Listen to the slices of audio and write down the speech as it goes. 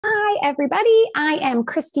everybody. I am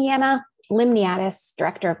Christiana Limniadis,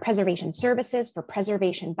 Director of Preservation Services for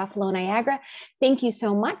Preservation Buffalo Niagara. Thank you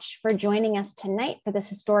so much for joining us tonight for this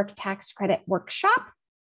historic tax credit workshop.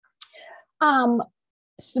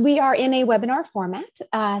 So we are in a webinar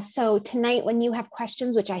format. So tonight, when you have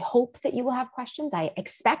questions, which I hope that you will have questions, I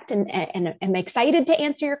expect and am excited to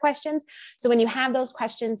answer your questions. So when you have those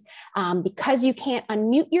questions, because you can't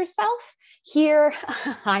unmute yourself here,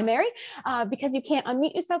 hi Mary, because you can't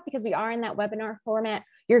unmute yourself because we are in that webinar format,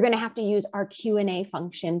 you're going to have to use our Q&A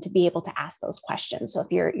function to be able to ask those questions. So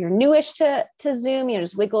if you're newish to Zoom, you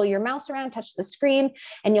just wiggle your mouse around, touch the screen,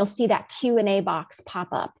 and you'll see that Q&A box pop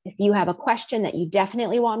up. If you have a question that you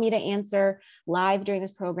definitely want me to answer live during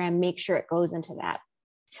this program, make sure it goes into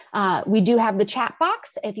that. We do have the chat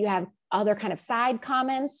box. If you have other kind of side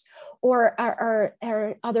comments or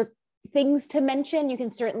other things to mention, you can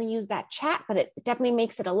certainly use that chat, but it definitely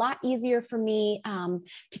makes it a lot easier for me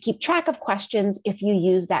to keep track of questions if you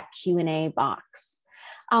use that Q&A box.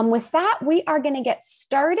 With that, we are going to get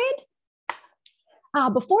started.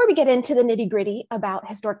 Before we get into the nitty-gritty about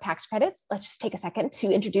historic tax credits, let's just take a second to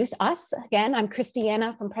introduce us. Again, I'm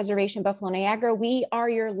Christiana from Preservation Buffalo Niagara. We are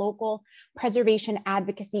your local preservation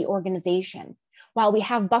advocacy organization. While we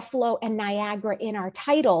have Buffalo and Niagara in our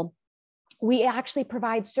title, we actually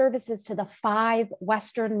provide services to the 5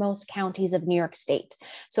 westernmost counties of New York State.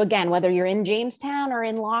 So again, whether you're in Jamestown or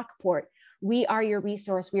in Lockport, we are your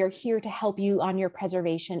resource. We are here to help you on your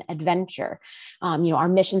preservation adventure. Our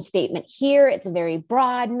mission statement here, it's a very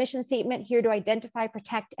broad mission statement here to identify,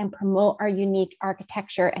 protect, and promote our unique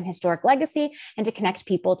architecture and historic legacy, and to connect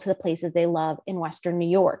people to the places they love in Western New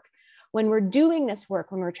York. When we're doing this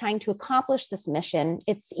work, when we're trying to accomplish this mission,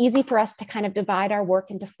 it's easy for us to kind of divide our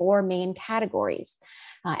work into 4 main categories: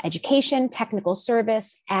 education, technical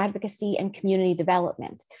service, advocacy, and community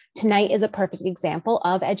development. Tonight is a perfect example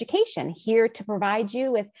of education, here to provide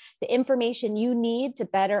you with the information you need to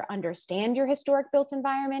better understand your historic built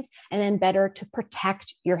environment and then better to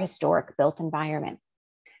protect your historic built environment.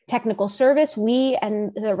 Technical service, we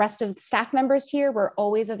and the rest of the staff members here, we're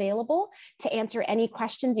always available to answer any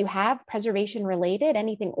questions you have, preservation related,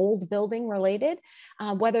 anything old building related,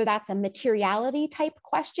 whether that's a materiality type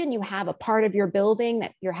question, you have a part of your building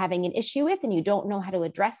that you're having an issue with and you don't know how to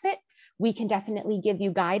address it. We can definitely give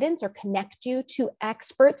you guidance or connect you to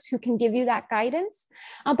experts who can give you that guidance.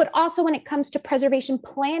 But also when it comes to preservation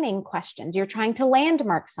planning questions, you're trying to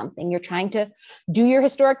landmark something, you're trying to do your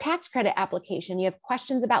historic tax credit application, you have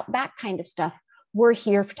questions about that kind of stuff, we're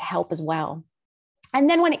here to help as well. And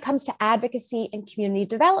then when it comes to advocacy and community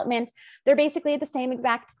development, they're basically the same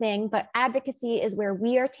exact thing, but advocacy is where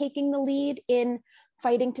we are taking the lead in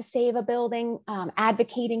fighting to save a building,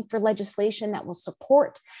 advocating for legislation that will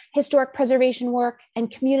support historic preservation work, and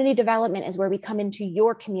community development is where we come into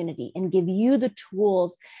your community and give you the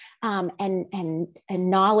tools and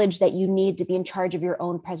knowledge that you need to be in charge of your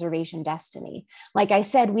own preservation destiny. Like I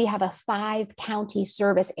said, we have a 5-county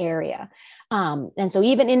service area. And so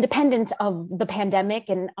even independent of the pandemic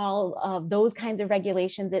and all of those kinds of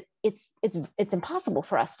regulations, it's impossible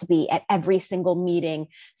for us to be at every single meeting,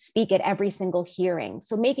 speak at every single hearing.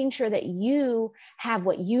 So making sure that you have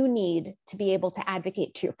what you need to be able to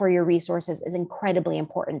advocate for your resources is incredibly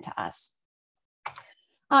important to us.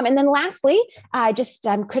 And then lastly, I'm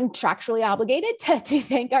contractually obligated to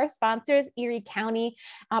thank our sponsors. Erie County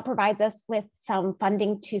provides us with some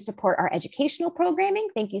funding to support our educational programming.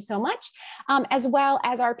 Thank you so much, as well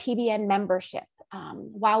as our PBN membership.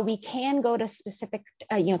 While we can go to specific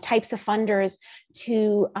types of funders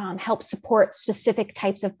to help support specific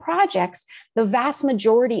types of projects, the vast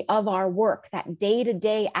majority of our work, that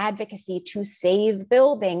day-to-day advocacy to save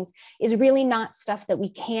buildings, is really not stuff that we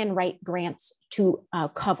can write grants to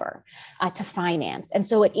cover, to finance. And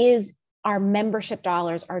so it is our membership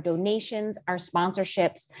dollars, our donations, our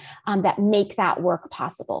sponsorships that make that work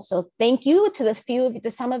possible. So thank you to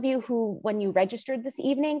some of you who, when you registered this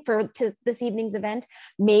evening to this evening's event,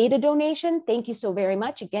 made a donation. Thank you so very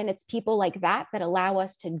much. Again, it's people like that allow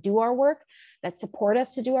us to do our work, that support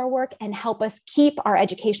us to do our work, and help us keep our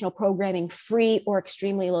educational programming free or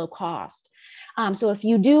extremely low cost. So if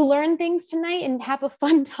you do learn things tonight and have a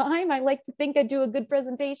fun time, I like to think I do a good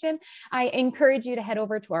presentation, I encourage you to head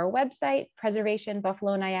over to our website,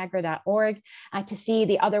 preservationbuffaloniagara.org, to see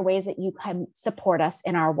the other ways that you can support us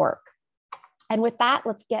in our work. And with that,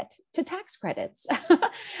 let's get to tax credits.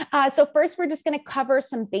 So first, we're just going to cover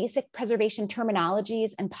some basic preservation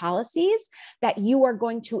terminologies and policies that you are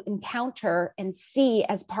going to encounter and see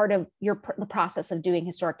as part of the process of doing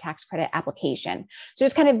historic tax credit application. So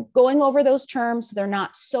just kind of going over those terms so they're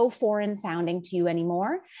not so foreign sounding to you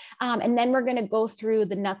anymore. And then we're going to go through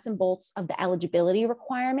the nuts and bolts of the eligibility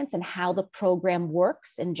requirements and how the program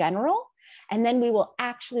works in general. And then we will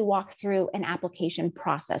actually walk through an application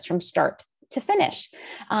process from start to finish.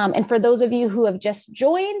 And for those of you who have just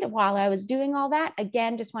joined while I was doing all that,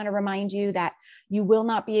 again, just want to remind you that you will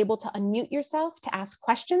not be able to unmute yourself to ask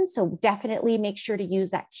questions. So definitely make sure to use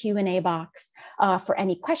that Q&A box for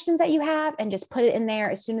any questions that you have, and just put it in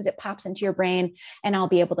there as soon as it pops into your brain, and I'll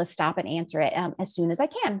be able to stop and answer it as soon as I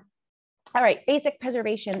can. All right, basic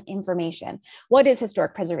preservation information. What is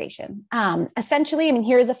historic preservation? Essentially, I mean,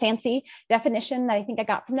 here is a fancy definition that I think I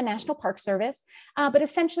got from the National Park Service, but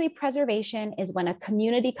essentially preservation is when a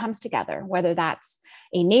community comes together, whether that's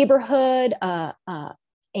a neighborhood, a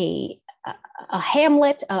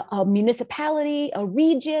hamlet, a municipality, a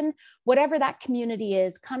region, whatever that community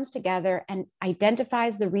is, comes together and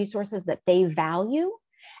identifies the resources that they value,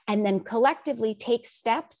 and then collectively take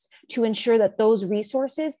steps to ensure that those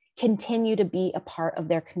resources continue to be a part of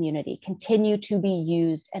their community, continue to be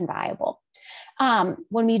used and viable.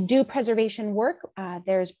 When we do preservation work,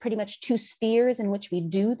 there's pretty much two spheres in which we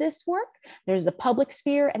do this work. There's the public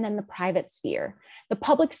sphere and then the private sphere. The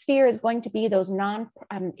public sphere is going to be those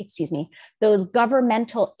those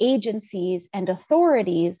governmental agencies and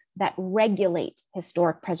authorities that regulate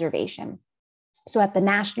historic preservation. So at the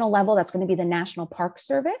national level, that's going to be the National Park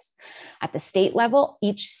Service. At the state level,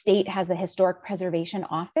 each state has a historic preservation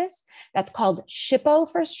office. That's called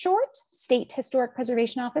SHPO for short, State Historic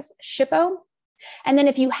Preservation Office, SHPO. And then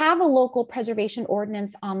if you have a local preservation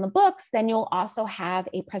ordinance on the books, then you'll also have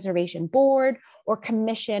a preservation board or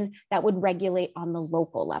commission that would regulate on the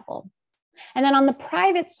local level. And then on the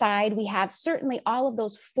private side, we have certainly all of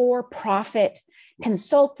those for-profit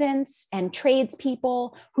consultants and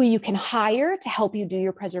tradespeople who you can hire to help you do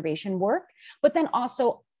your preservation work, but then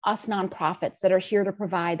also us nonprofits that are here to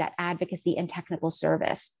provide that advocacy and technical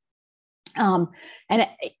service. And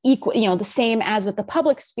equal, the same as with the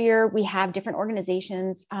public sphere, we have different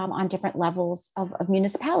organizations on different levels of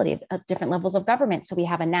municipality, different levels of government. So we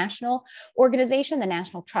have a national organization, the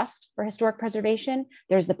National Trust for Historic Preservation.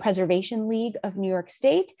 There's the Preservation League of New York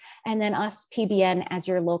State, and then us, PBN, as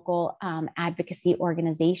your local advocacy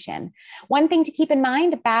organization. One thing to keep in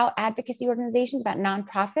mind about advocacy organizations, about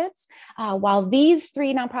nonprofits, while these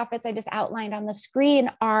three nonprofits I just outlined on the screen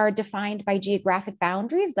are defined by geographic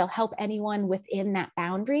boundaries, they'll help anyone within that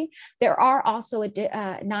boundary. There are also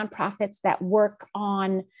nonprofits that work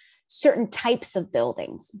on certain types of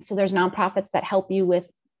buildings. So there's nonprofits that help you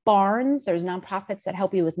with barns, there's nonprofits that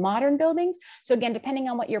help you with modern buildings. So again, depending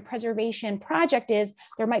on what your preservation project is,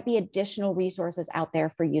 there might be additional resources out there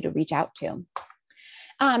for you to reach out to.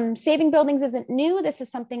 Saving buildings isn't new. This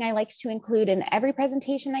is something I like to include in every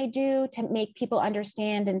presentation I do to make people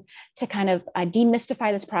understand and to kind of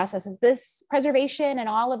demystify this process. Is this preservation and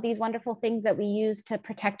all of these wonderful things that we use to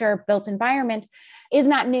protect our built environment is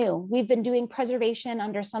not new. We've been doing preservation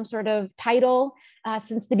under some sort of title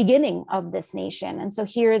since the beginning of this nation. And so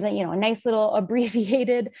here is a nice little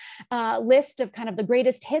abbreviated list of kind of the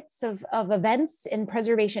greatest hits of events in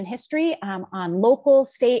preservation history on local,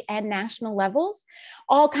 state, and national levels,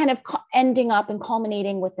 all kind of ending up and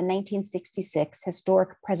culminating with the 1966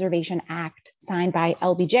 Historic Preservation Act signed by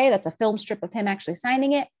LBJ. That's a film strip of him actually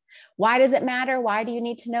signing it. Why does it matter? Why do you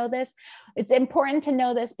need to know this? It's important to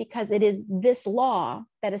know this because it is this law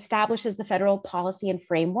that establishes the federal policy and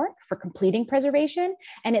framework for completing preservation.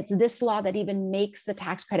 And it's this law that even makes the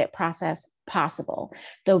tax credit process possible.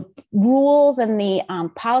 The rules and the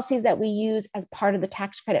policies that we use as part of the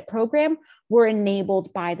tax credit program were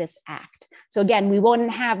enabled by this act. So again, we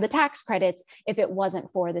wouldn't have the tax credits if it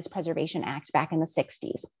wasn't for this Preservation Act back in the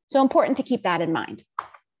 60s. So important to keep that in mind.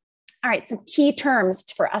 All right, some key terms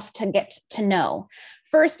for us to get to know.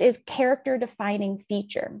 First is character defining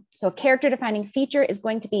feature. So a character defining feature is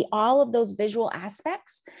going to be all of those visual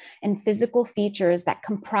aspects and physical features that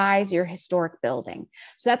comprise your historic building.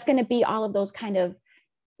 So that's going to be all of those kind of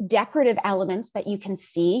decorative elements that you can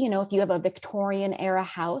see. If you have a Victorian era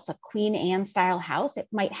house, a Queen Anne style house, it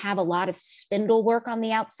might have a lot of spindle work on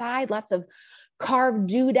the outside, lots of carved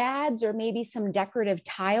doodads, or maybe some decorative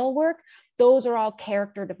tile work. Those are all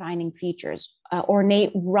character defining features,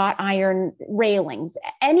 ornate wrought iron railings,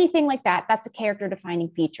 anything like that. That's a character defining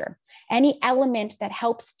feature. Any element that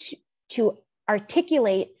helps to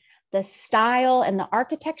articulate the style and the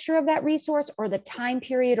architecture of that resource or the time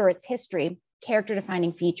period or its history character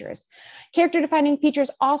defining features. Character defining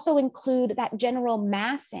features also include that general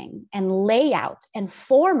massing and layout and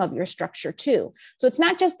form of your structure too. So it's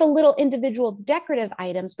not just the little individual decorative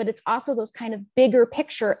items, but it's also those kind of bigger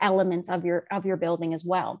picture elements of your building as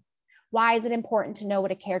well. Why is it important to know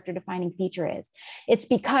what a character defining feature is? It's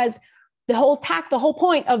because the whole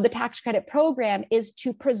point of the tax credit program is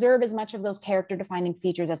to preserve as much of those character defining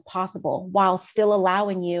features as possible while still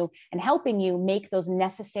allowing you and helping you make those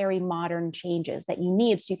necessary modern changes that you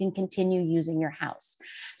need so you can continue using your house.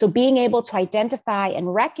 So being able to identify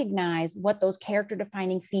and recognize what those character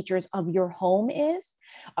defining features of your home is,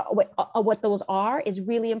 what those are, is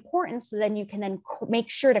really important. So then you can then make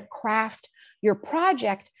sure to craft your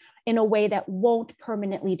project in a way that won't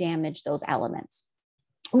permanently damage those elements.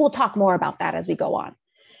 We'll talk more about that as we go on.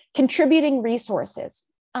 Contributing resources.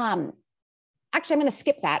 Actually, I'm going to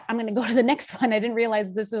skip that. I'm going to go to the next one. I didn't realize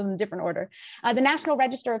this was in a different order. The National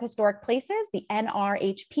Register of Historic Places, the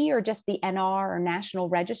NRHP, or just the NR or National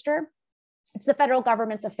Register. It's the federal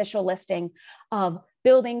government's official listing of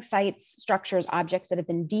buildings, sites, structures, objects that have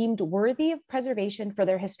been deemed worthy of preservation for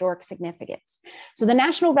their historic significance. So the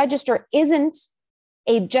National Register isn't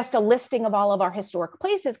just a listing of all of our historic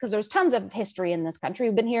places, because there's tons of history in this country.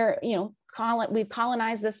 We've been here, we've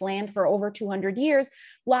colonized this land for over 200 years.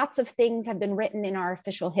 Lots of things have been written in our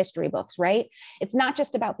official history books, right? It's not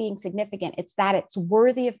just about being significant, it's that it's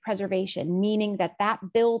worthy of preservation, meaning that that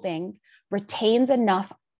building retains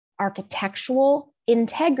enough architectural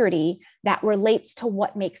integrity that relates to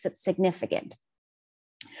what makes it significant.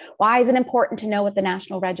 Why is it important to know what the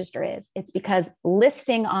National Register is? It's because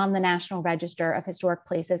listing on the National Register of Historic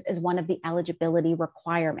Places is one of the eligibility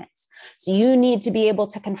requirements. So you need to be able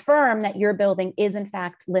to confirm that your building is in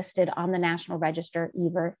fact listed on the National Register,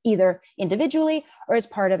 either individually or as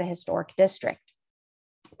part of a historic district.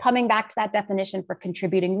 Coming back to that definition for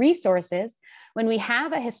contributing resources, when we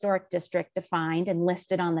have a historic district defined and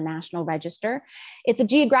listed on the National Register, it's a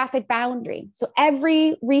geographic boundary. So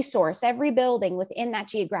every resource, every building within that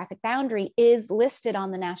geographic boundary is listed on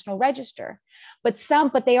the National Register, but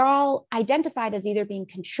they are all identified as either being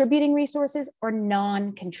contributing resources or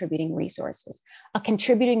non-contributing resources. A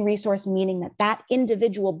contributing resource meaning that that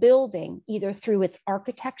individual building, either through its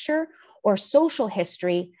architecture or social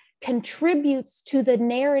history, contributes to the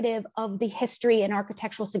narrative of the history and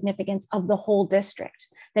architectural significance of the whole district,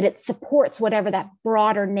 that it supports whatever that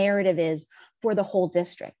broader narrative is for the whole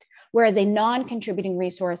district. Whereas a non-contributing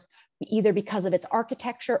resource, either because of its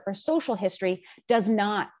architecture or social history, is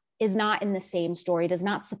not in the same story, does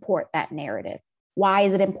not support that narrative. Why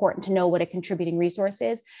is it important to know what a contributing resource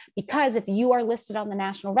is? Because if you are listed on the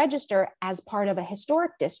National Register as part of a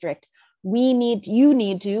historic district, we need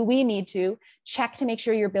to check to make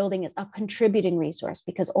sure your building is a contributing resource,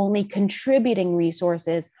 because only contributing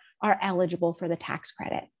resources are eligible for the tax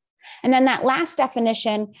credit. And then that last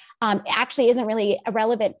definition actually isn't really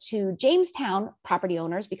relevant to Jamestown property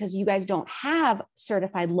owners, because you guys don't have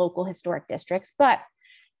certified local historic districts. But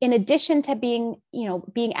in addition to being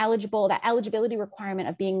eligible, that eligibility requirement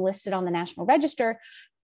of being listed on the National Register,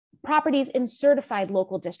 properties in certified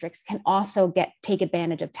local districts can also take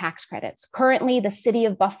advantage of tax credits. Currently, the city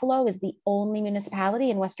of Buffalo is the only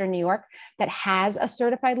municipality in Western New York that has a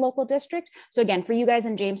certified local district. So again, for you guys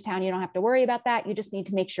in Jamestown, you don't have to worry about that. You just need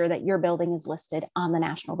to make sure that your building is listed on the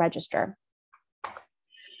National Register.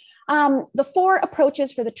 The 4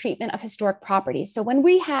 approaches for the treatment of historic properties. So when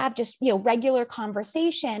we have just regular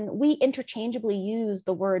conversation, we interchangeably use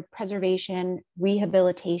the word preservation,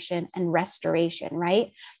 rehabilitation, and restoration,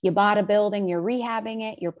 right? You bought a building, you're rehabbing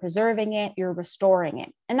it, you're preserving it, you're restoring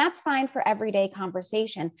it. And that's fine for everyday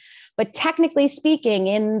conversation. But technically speaking,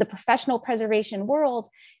 in the professional preservation world,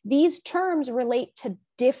 these terms relate to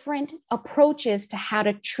different approaches to how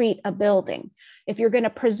to treat a building. If you're going to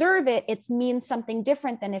preserve it, it means something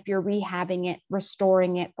different than if you're rehabbing it,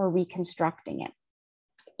 restoring it, or reconstructing it.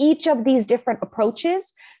 Each of these different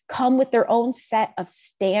approaches come with their own set of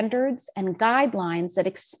standards and guidelines that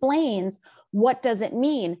explains what does it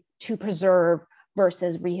mean to preserve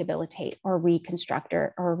versus rehabilitate or reconstruct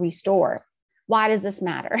or restore. Why does this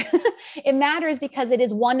matter? It matters because it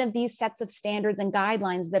is one of these sets of standards and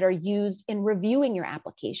guidelines that are used in reviewing your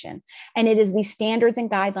application. And it is these standards and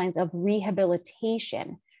guidelines of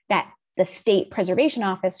rehabilitation that the State Preservation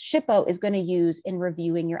Office, SHPO, is going to use in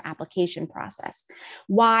reviewing your application process.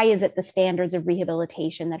 Why is it the standards of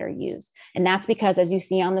rehabilitation that are used? And that's because, as you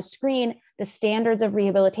see on the screen, the standards of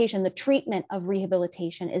rehabilitation, the treatment of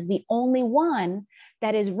rehabilitation, is the only one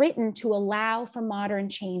that is written to allow for modern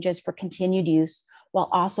changes for continued use while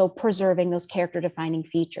also preserving those character defining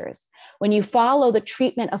features. When you follow the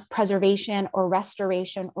treatment of preservation or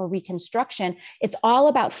restoration or reconstruction, it's all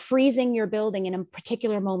about freezing your building in a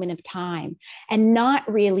particular moment of time and not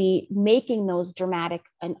really making those dramatic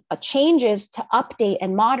changes to update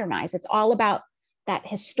and modernize. It's all about that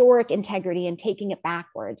historic integrity and taking it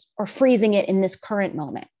backwards or freezing it in this current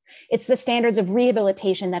moment. It's the standards of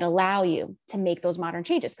rehabilitation that allow you to make those modern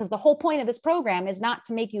changes, because the whole point of this program is not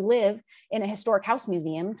to make you live in a historic house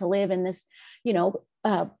museum, to live in this,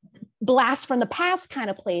 blast from the past kind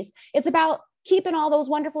of place. It's about keeping all those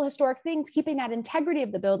wonderful historic things, keeping that integrity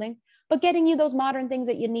of the building, but getting you those modern things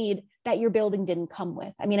that you need that your building didn't come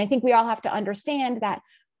with. I mean, I think we all have to understand that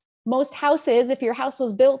most houses, if your house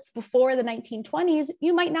was built before the 1920s,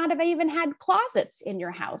 you might not have even had closets in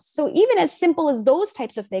your house. So even as simple as those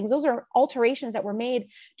types of things, those are alterations that were made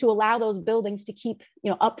to allow those buildings to keep,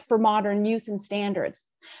 up for modern use and standards.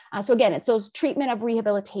 So again, it's those treatment of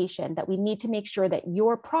rehabilitation that we need to make sure that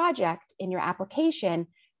your project in your application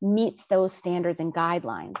meets those standards and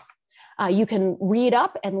guidelines. You can read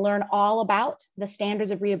up and learn all about the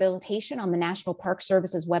standards of rehabilitation on the National Park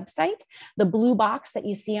Service's website. The blue box that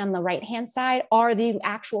you see on the right-hand side are the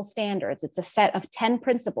actual standards. It's a set of 10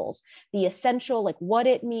 principles, the essential, like what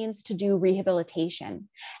it means to do rehabilitation.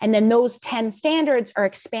 And then those 10 standards are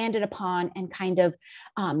expanded upon and kind of,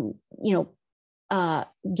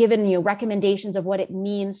 given you recommendations of what it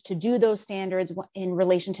means to do those standards in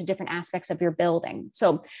relation to different aspects of your building.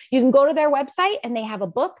 So you can go to their website and they have a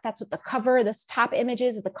book. That's what the cover, this top image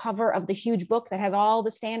is the cover of the huge book that has all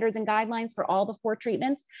the standards and guidelines for all the 4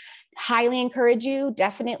 treatments. Highly encourage you,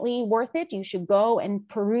 definitely worth it. You should go and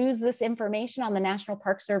peruse this information on the National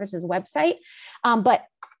Park Service's website. But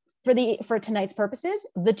for tonight's purposes,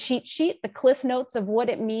 the cheat sheet, the cliff notes of what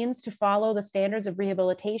it means to follow the standards of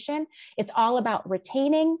rehabilitation, it's all about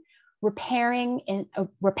retaining, repairing,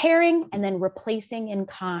 and then replacing in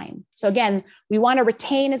kind. So again, we want to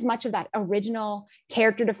retain as much of that original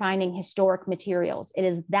character defining historic materials. It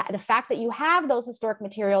is that the fact that you have those historic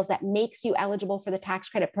materials that makes you eligible for the tax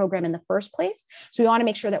credit program in the first place. So we want to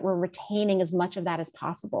make sure that we're retaining as much of that as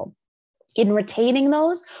possible. In retaining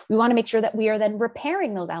those, we want to make sure that we are then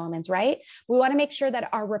repairing those elements, right? We want to make sure that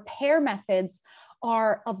our repair methods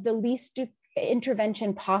are of the least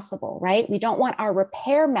intervention possible, right? We don't want our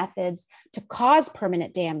repair methods to cause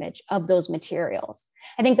permanent damage of those materials.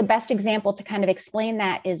 I think the best example to kind of explain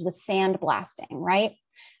that is with sandblasting, right?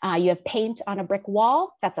 You have paint on a brick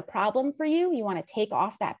wall. That's a problem for you. You want to take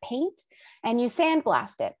off that paint and you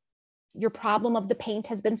sandblast it. Your problem of the paint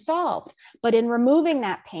has been solved. But in removing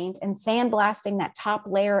that paint and sandblasting that top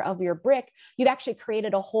layer of your brick, you've actually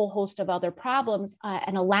created a whole host of other problems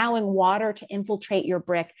and allowing water to infiltrate your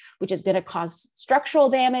brick, which is going to cause structural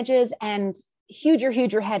damages and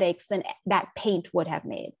huger headaches than that paint would have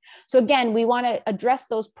made. So again, we want to address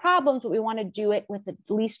those problems, but we want to do it with the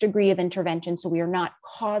least degree of intervention so we are not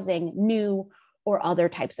causing new or other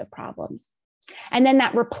types of problems. And then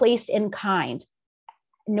that replace in kind.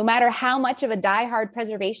 No matter how much of a diehard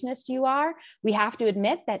preservationist you are, we have to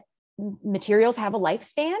admit that materials have a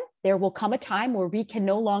lifespan. There will come a time where we can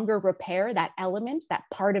no longer repair that element, that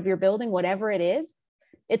part of your building, whatever it is.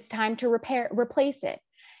 It's time to replace it.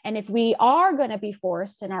 And if we are going to be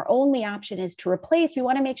forced and our only option is to replace, we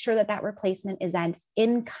want to make sure that that replacement is as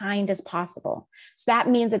in kind as possible. So that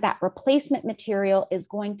means that that replacement material is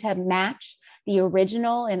going to match the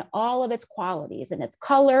original in all of its qualities and its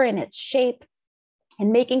color and its shape,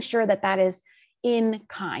 and making sure that that is in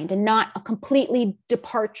kind and not a completely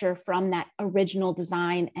departure from that original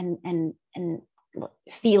design and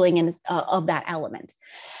feeling of that element.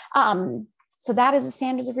 So that is the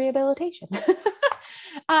standards of rehabilitation.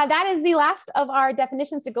 That is the last of our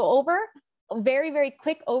definitions to go over. A very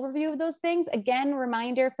quick overview of those things. Again,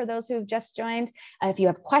 reminder for those who have just joined, if you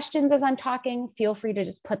have questions as I'm talking, feel free to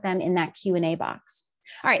just put them in that Q&A box.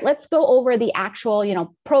 All right, let's go over the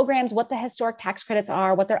actual, programs, what the historic tax credits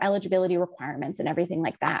are, what their eligibility requirements and everything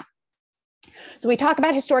like that. So we talk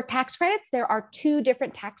about historic tax credits. There are 2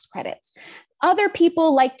 different tax credits. Other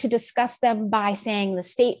people like to discuss them by saying the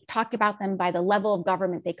state, talk about them by the level of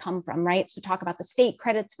government they come from, right? So talk about the state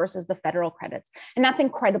credits versus the federal credits. And that's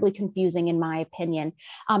incredibly confusing in my opinion.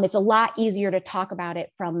 It's a lot easier to talk about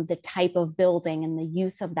it from the type of building and the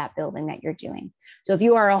use of that building that you're doing. So if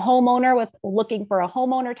you are a homeowner looking for a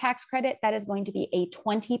homeowner tax credit, that is going to be a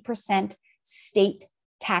 20% state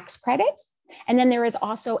tax credit. And then there is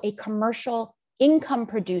also a commercial income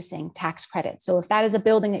producing tax credit. So if that is a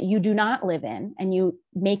building that you do not live in and you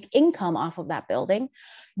make income off of that building,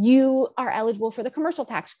 you are eligible for the commercial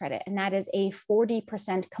tax credit. And that is a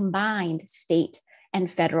 40% combined state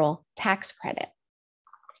and federal tax credit.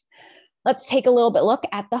 Let's take a little bit look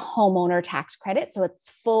at the homeowner tax credit. So its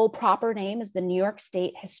full proper name is the New York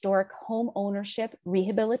State Historic Home Ownership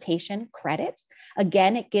Rehabilitation Credit.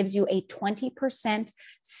 Again, it gives you a 20%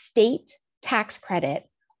 state tax credit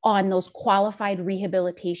on those qualified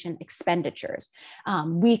rehabilitation expenditures.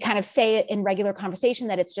 We kind of say it in regular conversation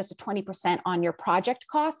that it's just a 20% on your project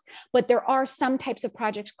costs, but there are some types of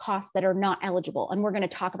project costs that are not eligible. And we're going to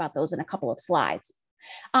talk about those in a couple of slides.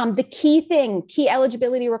 The key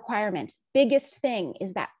eligibility requirement, biggest thing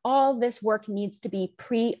is that all this work needs to be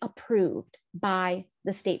pre-approved by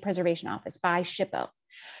the State Preservation Office, by SHPO.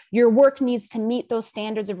 Your work needs to meet those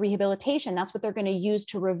standards of rehabilitation. That's what they're going to use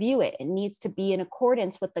to review it. It needs to be in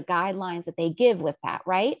accordance with the guidelines that they give with that,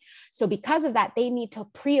 right? So because of that, they need to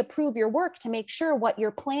pre-approve your work to make sure what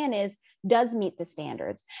your plan is does meet the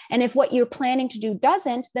standards. And if what you're planning to do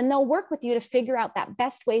doesn't, then they'll work with you to figure out that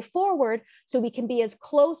best way forward so we can be as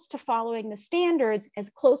close to following the standards, as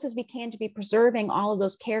close as we can to be preserving all of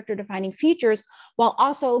those character defining features while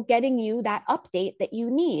also getting you that update that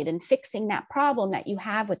you need and fixing that problem that you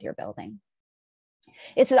have with your building.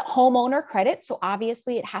 It's a homeowner credit. So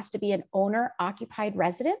obviously it has to be an owner occupied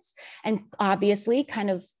residence, and obviously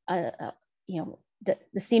kind of,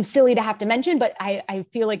 this seems silly to have to mention, but I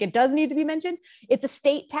feel like it does need to be mentioned. It's a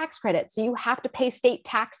state tax credit. So you have to pay state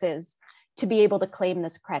taxes to be able to claim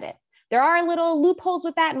this credit. There are little loopholes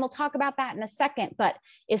with that, and we'll talk about that in a second. But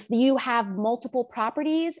if you have multiple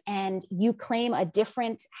properties and you claim a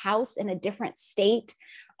different house in a different state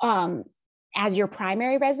as your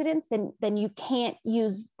primary residence, then you can't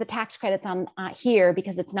use the tax credits on here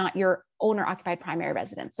because it's not your owner occupied primary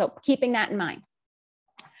residence. So keeping that in mind.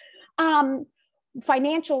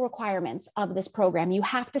 Financial requirements of this program, you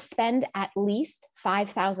have to spend at least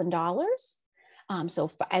 $5,000.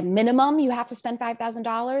 So at minimum, you have to spend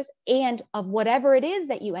 $5,000, and of whatever it is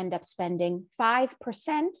that you end up spending,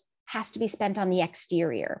 5% has to be spent on the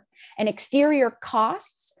exterior. And exterior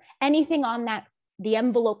costs, anything on the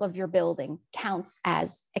envelope of your building counts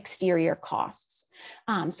as exterior costs.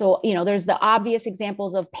 So, there's the obvious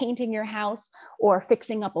examples of painting your house or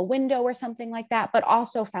fixing up a window or something like that, but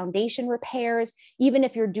also foundation repairs. Even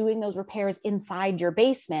if you're doing those repairs inside your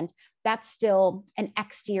basement, that's still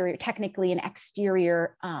technically an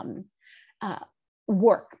exterior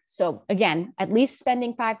work. So again, at least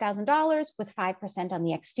spending $5,000 with 5% on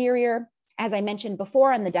the exterior. As I mentioned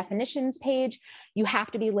before on the definitions page, you have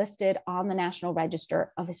to be listed on the National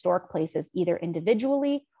Register of Historic Places, either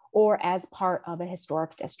individually or as part of a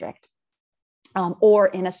historic district, or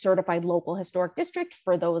in a certified local historic district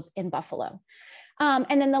for those in Buffalo.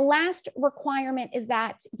 And then the last requirement is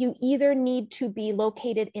that you either need to be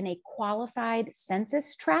located in a qualified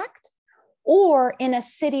census tract or in a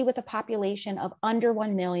city with a population of under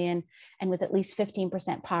 1 million and with at least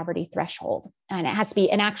 15% poverty threshold. And it has to be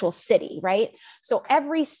an actual city, right? So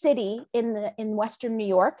every city in Western New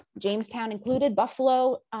York, Jamestown included,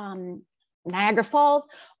 Buffalo, Niagara Falls,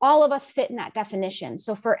 all of us fit in that definition.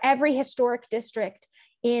 So for every historic district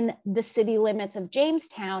in the city limits of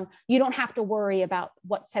Jamestown, you don't have to worry about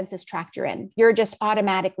what census tract you're in. You're just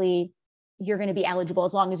automatically, you're going to be eligible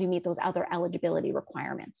as long as you meet those other eligibility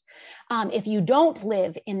requirements. If you don't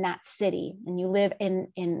live in that city and you live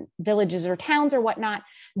in villages or towns or whatnot,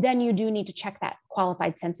 then you do need to check that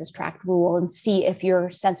qualified census tract rule and see if your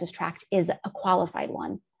census tract is a qualified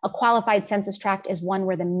one. A qualified census tract is one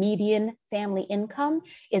where the median family income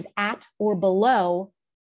is at or below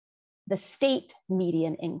the state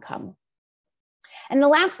median income. And the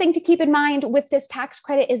last thing to keep in mind with this tax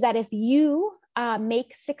credit is that if you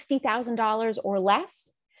make $60,000 or less,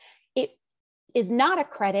 it is not a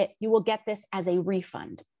credit. You will get this as a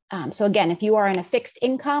refund. So again, if you are in a fixed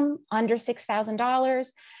income under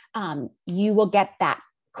 $6,000, you will get that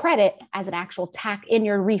credit as an actual tax in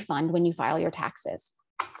your refund when you file your taxes.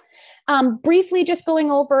 Briefly, just going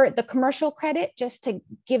over the commercial credit, just to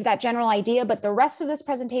give that general idea, but the rest of this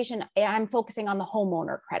presentation, I'm focusing on the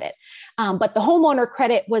homeowner credit. But the homeowner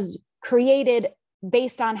credit was created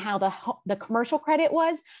based on how the commercial credit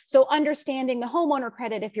was. So understanding the homeowner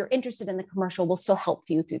credit, if you're interested in the commercial, will still help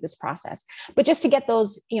you through this process. But just to get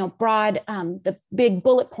those, broad, the big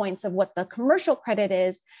bullet points of what the commercial credit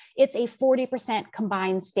is, it's a 40%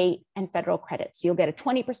 combined state and federal credit. So you'll get a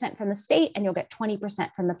 20% from the state and you'll get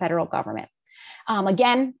 20% from the federal government.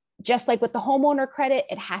 Again, just like with the homeowner credit,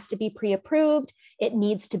 it has to be pre-approved. It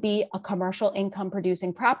needs to be a commercial income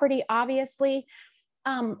producing property, obviously.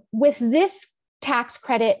 With this tax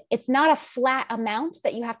credit, it's not a flat amount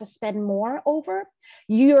that you have to spend more over.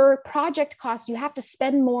 Your project costs, you have to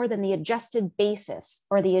spend more than the adjusted basis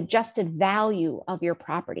or the adjusted value of your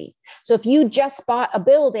property. So if you just bought a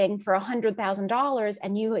building for $100,000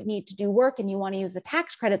 and you need to do work and you want to use the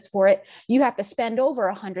tax credits for it, you have to spend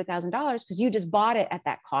over $100,000 because you just bought it at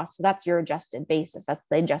that cost. So that's your adjusted basis. That's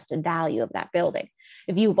the adjusted value of that building.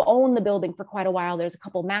 If you've owned the building for quite a while, there's a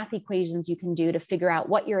couple math equations you can do to figure out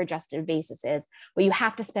what your adjusted basis is, but you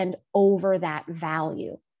have to spend over that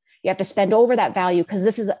value. You have to spend over that value because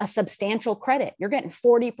this is a substantial credit. You're getting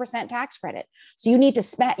 40% tax credit. So you need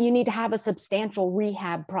to have a substantial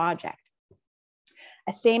rehab project.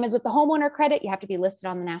 Same as with the homeowner credit, you have to be listed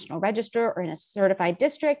on the National Register or in a certified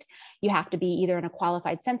district. You have to be either in a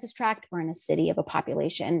qualified census tract or in a city of a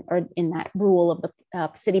population or in that rule of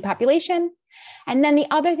the city population. And then the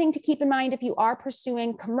other thing to keep in mind if you are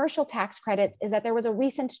pursuing commercial tax credits is that there was a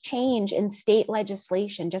recent change in state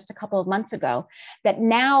legislation just a couple of months ago that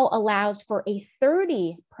now allows for a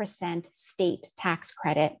 30% state tax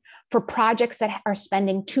credit for projects that are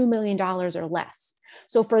spending $2 million or less.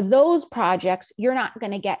 So for those projects, you're not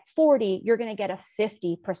going to get 40, you're going to get a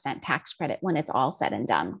 50% tax credit when it's all said and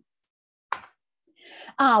done.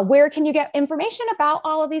 Where can you get information about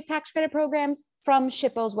all of these tax credit programs? From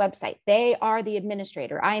SHPO's website. They are the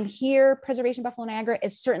administrator. I am here, Preservation Buffalo Niagara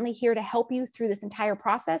is certainly here to help you through this entire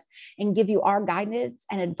process and give you our guidance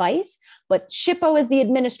and advice, but SHPO is the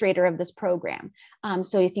administrator of this program.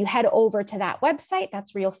 So if you head over to that website,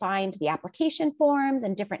 that's where you'll find the application forms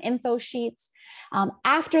and different info sheets.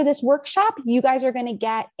 After this workshop, you guys are going to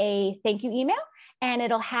get a thank you email, and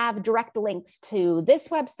it'll have direct links to this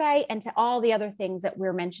website and to all the other things that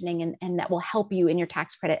we're mentioning and that will help you in your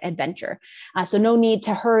tax credit adventure. So no need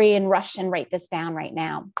to hurry and rush and write this down right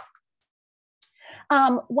now.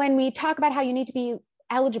 When we talk about how you need to be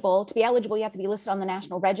eligible, you have to be listed on the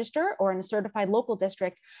National Register or in a certified local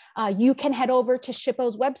district. You can head over to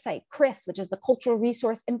SHPO's website, CRIS, which is the Cultural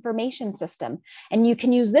Resource Information System. And you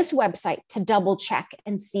can use this website to double check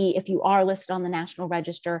and see if you are listed on the National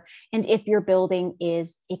Register and if your building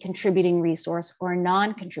is a contributing resource or a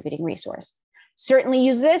non-contributing resource. Certainly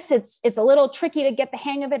use this. It's a little tricky to get the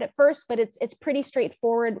hang of it at first, but it's pretty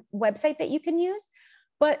straightforward website that you can use.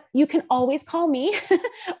 But you can always call me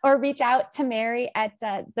or reach out to Mary at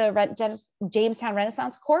the Jamestown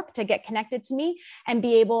Renaissance Corp to get connected to me and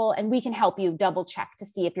we can help you double check to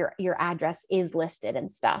see if your address is listed and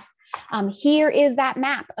stuff. Here is that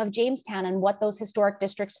map of Jamestown and what those historic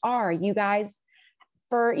districts are. You guys,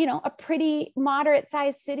 for a pretty moderate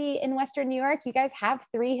sized city in Western New York, you guys have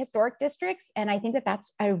 3 historic districts. And I think that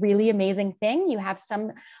that's a really amazing thing. You have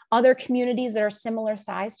some other communities that are similar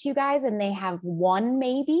size to you guys and they have 1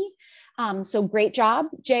 maybe. So great job,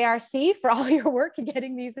 JRC, for all your work in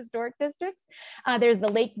getting these historic districts. There's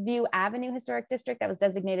the Lakeview Avenue Historic District that was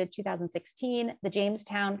designated 2016, the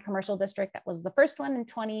Jamestown Commercial District that was the first one in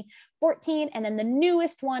 2014, and then the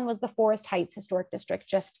newest one was the Forest Heights Historic District,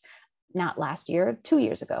 just not last year, 2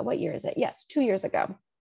 years ago. What year is it? Yes, 2 years ago.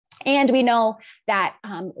 And we know that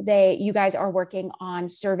you guys are working on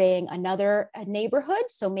surveying another neighborhood.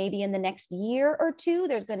 So maybe in the next year or 2,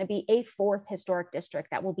 there's going to be a 4th historic district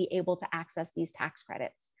that will be able to access these tax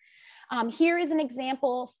credits. Here is an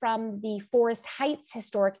example from the Forest Heights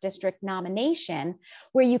Historic District nomination,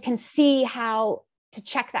 where you can see how to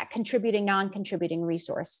check that contributing, non-contributing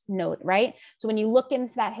resource note, right? So when you look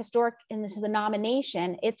into that into the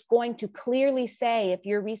nomination, it's going to clearly say if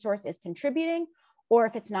your resource is contributing or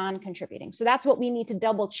if it's non-contributing. So that's what we need to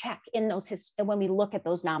double check in when we look at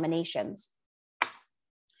those nominations.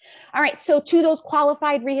 All right, so to those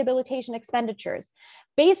qualified rehabilitation expenditures,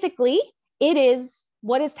 basically it is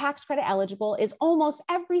what is tax credit eligible is almost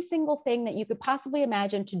every single thing that you could possibly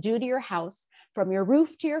imagine to do to your house, from your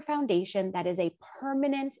roof to your foundation, that is a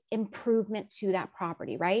permanent improvement to that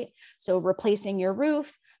property, right? So replacing your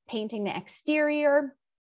roof, painting the exterior,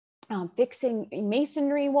 fixing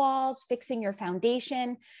masonry walls, fixing your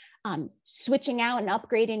foundation, switching out and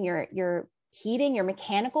upgrading your heating, your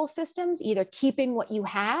mechanical systems, either keeping what you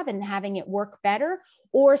have and having it work better,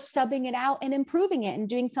 or subbing it out and improving it and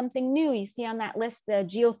doing something new. You see on that list, the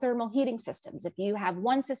geothermal heating systems. If you have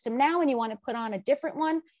one system now and you want to put on a different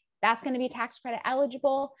one, that's going to be tax credit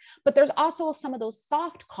eligible. But there's also some of those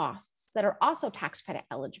soft costs that are also tax credit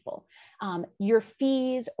eligible. Your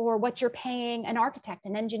fees or what you're paying an architect,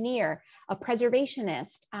 an engineer, a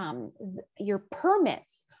preservationist, your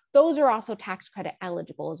permits, those are also tax credit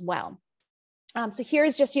eligible as well. So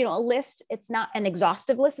here's just, a list. It's not an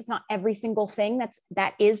exhaustive list. It's not every single thing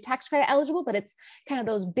that is tax credit eligible, but it's kind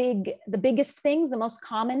of the biggest things, the most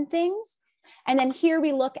common things. And then here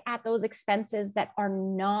we look at those expenses that are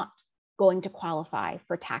not going to qualify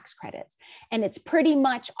for tax credits. And it's pretty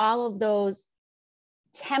much all of those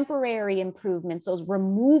temporary improvements, those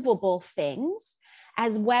removable things,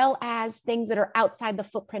 as well as things that are outside the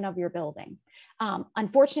footprint of your building.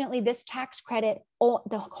 Unfortunately, this tax credit,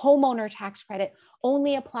 the homeowner tax credit,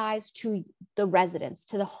 only applies to the residence,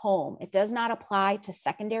 to the home. It does not apply to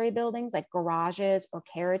secondary buildings like garages or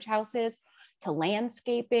carriage houses, to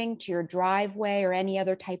landscaping, to your driveway, or any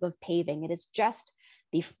other type of paving. It is just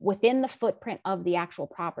within the footprint of the actual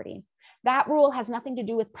property. That rule has nothing to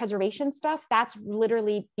do with preservation stuff. That's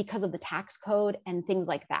literally because of the tax code and things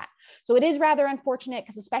like that. So it is rather unfortunate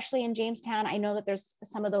because especially in Jamestown, I know that there's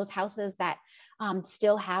some of those houses that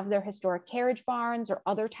still have their historic carriage barns or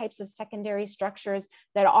other types of secondary structures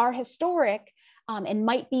that are historic and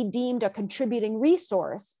might be deemed a contributing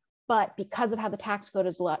resource. But because of how the tax code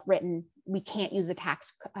is written, we can't use the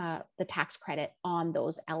tax credit on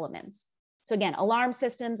those elements. So again, alarm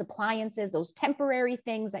systems, appliances, those temporary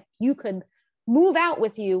things that you could move out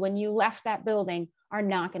with you when you left that building are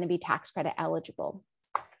not going to be tax credit eligible.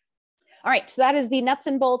 All right, so that is the nuts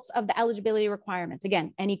and bolts of the eligibility requirements.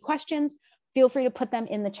 Again, any questions, feel free to put them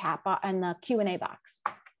in the chat box and the Q&A box.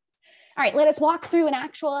 All right, let us walk through an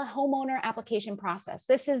actual homeowner application process.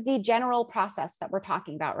 This is the general process that we're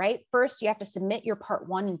talking about, right? First, you have to submit your Part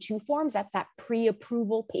 1 and 2 forms. That's that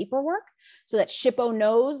pre-approval paperwork so that SHPO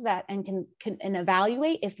knows that and can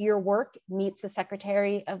evaluate if your work meets the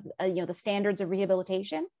Secretary of the standards of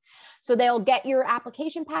rehabilitation. So they'll get your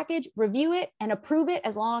application package, review it, and approve it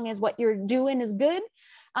as long as what you're doing is good.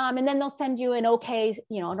 And then they'll send you an okay,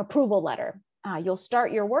 an approval letter. You'll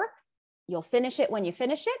start your work. You'll finish it when you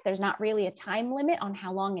finish it. There's not really a time limit on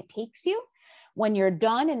how long it takes you. When you're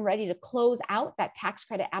done and ready to close out that tax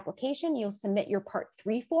credit application, you'll submit your Part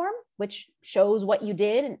 3 form, which shows what you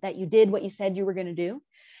did and that you did what you said you were going to do.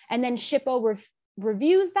 And then SHPO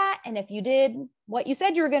reviews that. And if you did what you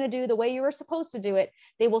said you were going to do the way you were supposed to do it,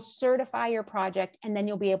 they will certify your project, and then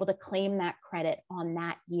you'll be able to claim that credit on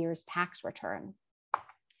that year's tax return.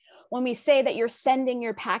 When we say that you're sending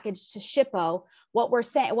your package to SHPO,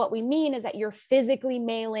 what we mean is that you're physically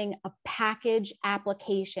mailing a package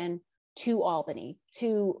application to Albany,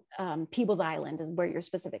 to Peebles Island is where you're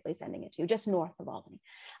specifically sending it to, just north of Albany.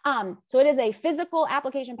 So it is a physical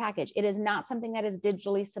application package. It is not something that is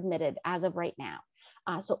digitally submitted as of right now.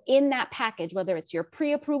 So in that package, whether it's your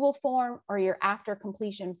pre-approval form or your after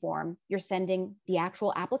completion form, you're sending the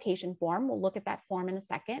actual application form. We'll look at that form in a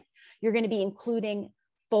second. You're going to be including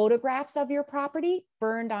photographs of your property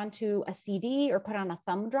burned onto a CD or put on a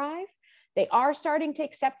thumb drive. They are starting to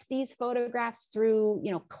accept these photographs through,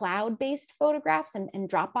 cloud-based photographs and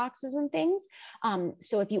Dropboxes and things.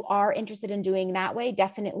 So if you are interested in doing that way,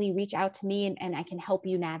 definitely reach out to me and I can help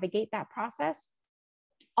you navigate that process.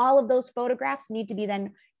 All of those photographs need to be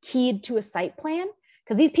then keyed to a site plan,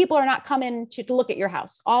 because these people are not coming to look at your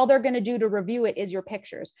house. All they're going to do to review it is your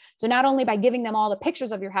pictures. So not only by giving them all the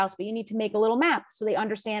pictures of your house, but you need to make a little map so they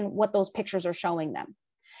understand what those pictures are showing them.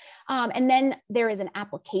 And then there is an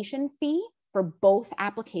application fee for both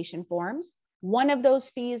application forms. One of those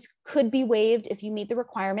fees could be waived if you meet the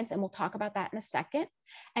requirements, and we'll talk about that in a second.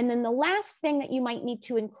 And then the last thing that you might need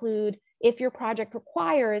to include if your project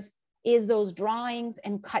requires is those drawings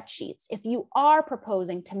and cut sheets. If you are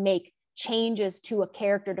proposing to make changes to a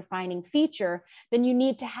character defining feature, then you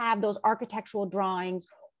need to have those architectural drawings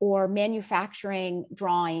or manufacturing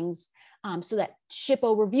drawings so that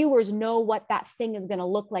SHPO reviewers know what that thing is going to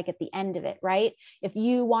look like at the end of it, right? If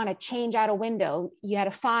you want to change out a window, you had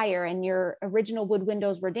a fire and your original wood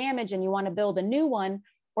windows were damaged and you want to build a new one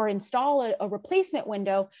or install a replacement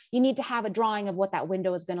window, you need to have a drawing of what that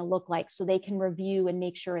window is going to look like so they can review and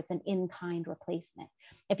make sure it's an in-kind replacement.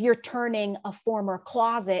 If you're turning a former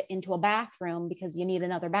closet into a bathroom because you need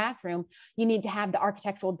another bathroom, you need to have the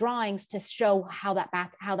architectural drawings to show how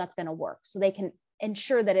that's going to work so they can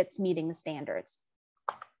ensure that it's meeting the standards.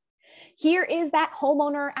 Here is that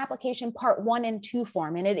homeowner application Part 1 and 2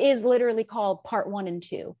 form, and it is literally called Part 1 and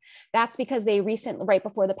 2. That's because they recently, right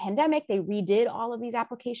before the pandemic, they redid all of these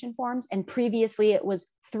application forms, and previously it was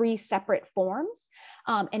 3 separate forms.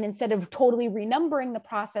 And instead of totally renumbering the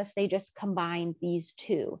process, they just combined these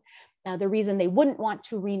 2. Now, the reason they wouldn't want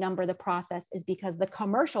to renumber the process is because the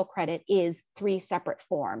commercial credit is 3 separate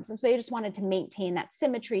forms. And so they just wanted to maintain that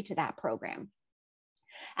symmetry to that program.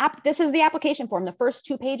 This is the application form. The first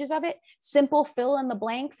 2 pages of it, simple fill in the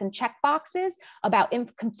blanks and check boxes about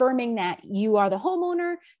confirming that you are the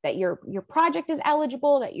homeowner, that your project is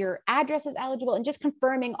eligible, that your address is eligible, and just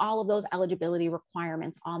confirming all of those eligibility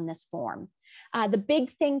requirements on this form. The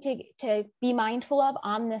big thing to be mindful of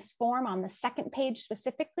on this form, on the second page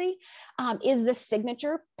specifically, is the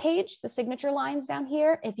signature page, the signature lines down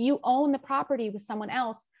here. If you own the property with someone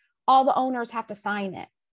else, all the owners have to sign it.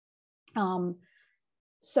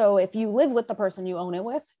 So if you live with the person you own it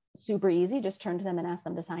with, super easy, just turn to them and ask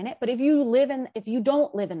them to sign it. But if you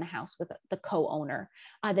don't live in the house with the co-owner,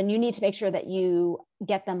 then you need to make sure that you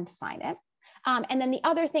get them to sign it. And then the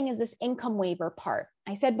other thing is this income waiver part.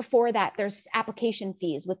 I said before that there's application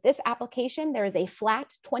fees. With this application, there is a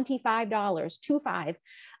flat $25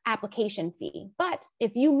 application fee. But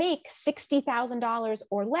if you make $60,000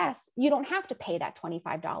 or less, you don't have to pay that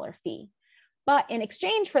 $25 fee. But in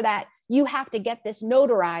exchange for that, you have to get this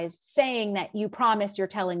notarized saying that you promise you're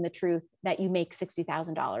telling the truth, that you make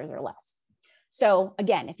 $60,000 or less. So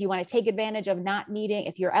again, if you want to take advantage of not needing,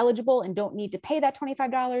 if you're eligible and don't need to pay that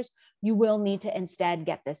 $25, you will need to instead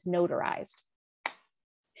get this notarized.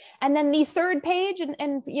 And then the third page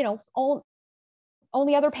and you know,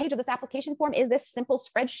 only other page of this application form is this simple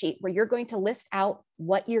spreadsheet where you're going to list out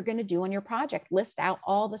what you're going to do on your project, list out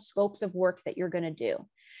all the scopes of work that you're going to do.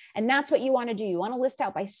 And that's what you want to do. You want to list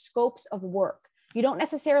out by scopes of work. You don't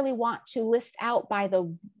necessarily want to list out by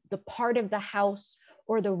the part of the house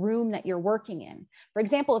or the room that you're working in. For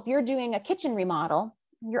example, if you're doing a kitchen remodel,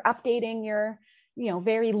 you're updating your, you know,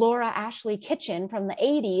 very Laura Ashley kitchen from the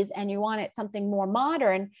 80s and you want it something more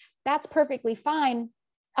modern, that's perfectly fine.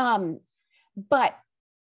 But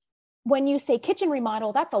when you say kitchen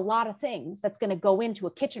remodel, that's a lot of things that's going to go into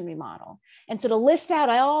a kitchen remodel. And so to list out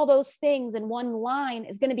all those things in one line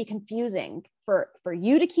is going to be confusing for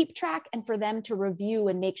you to keep track and for them to review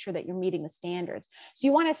and make sure that you're meeting the standards. So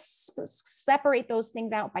you want to separate those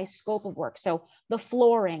things out by scope of work. So the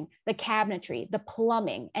flooring, the cabinetry, the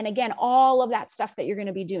plumbing, and again, all of that stuff that you're going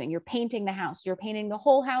to be doing. You're painting the house, you're painting the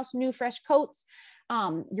whole house, new fresh coats,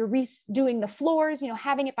 you're redoing the floors, you know,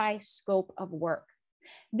 having it by scope of work.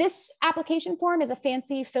 This application form is a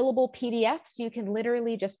fancy fillable PDF, so you can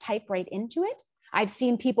literally just type right into it. I've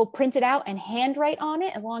seen people print it out and handwrite on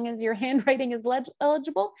it. As long as your handwriting is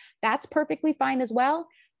eligible, that's perfectly fine as well.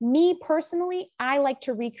 Me personally, I like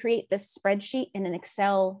to recreate this spreadsheet in an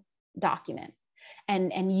Excel document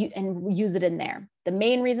and use it in there. The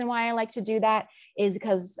main reason why I like to do that is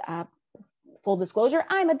because full disclosure,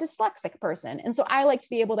 I'm a dyslexic person. And so I like to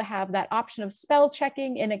be able to have that option of spell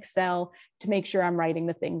checking in Excel to make sure I'm writing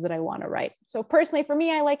the things that I want to write. So personally, for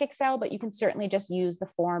me, I like Excel, but you can certainly just use the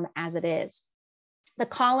form as it is. The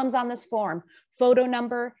columns on this form: photo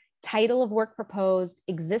number, title of work proposed,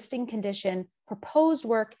 existing condition, proposed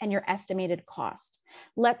work, and your estimated cost.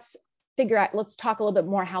 Let's talk a little bit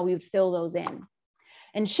more how we would fill those in.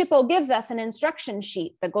 And SHPO gives us an instruction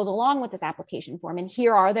sheet that goes along with this application form. And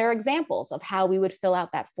here are their examples of how we would fill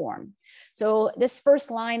out that form. So this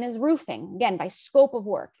first line is roofing, again, by scope of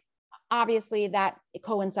work. Obviously that it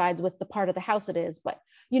coincides with the part of the house it is, but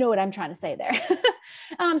you know what I'm trying to say there.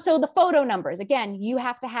 So the photo numbers, again, you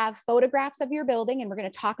have to have photographs of your building, and we're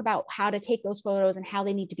going to talk about how to take those photos and how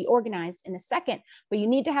they need to be organized in a second, but you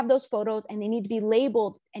need to have those photos and they need to be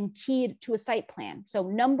labeled and keyed to a site plan. So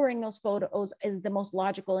numbering those photos is the most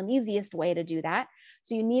logical and easiest way to do that.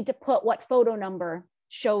 So you need to put what photo number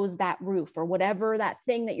shows that roof or whatever that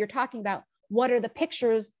thing that you're talking about. What are the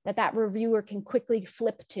pictures that reviewer can quickly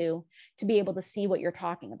flip to be able to see what you're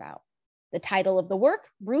talking about? The title of the work,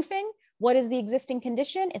 roofing. What is the existing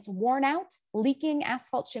condition? It's worn out, leaking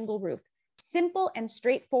asphalt shingle roof. Simple and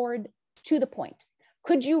straightforward, to the point.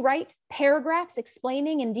 Could you write paragraphs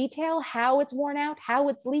explaining in detail how it's worn out, how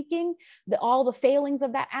it's leaking, all the failings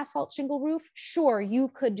of that asphalt shingle roof? Sure, you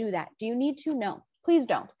could do that. Do you need to? No, please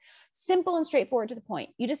don't. Simple and straightforward, to the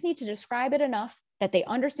point. You just need to describe it enough that they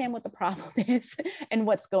understand what the problem is and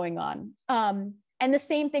what's going on. And the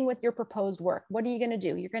same thing with your proposed work. What are you going to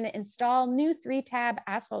do? You're going to install new 3-tab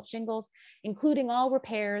asphalt shingles, including all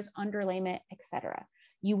repairs, underlayment, etc.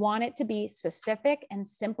 You want it to be specific and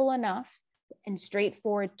simple enough and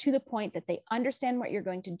straightforward, to the point that they understand what you're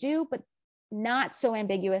going to do, but not so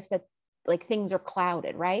ambiguous that like things are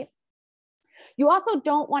clouded, right? You also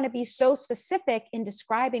don't want to be so specific in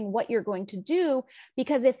describing what you're going to do,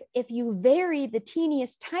 because if you vary the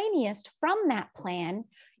teeniest, tiniest from that plan,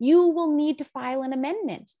 you will need to file an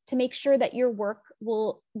amendment to make sure that your work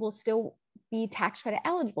will still be tax credit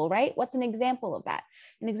eligible, right? What's an example of that?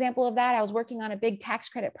 An example of that, I was working on a big tax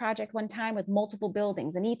credit project one time with multiple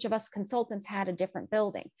buildings, and each of us consultants had a different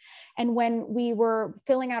building. And when we were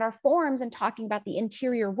filling out our forms and talking about the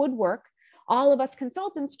interior woodwork, all of us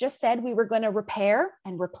consultants just said we were going to repair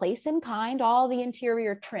and replace in kind all the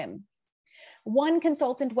interior trim. One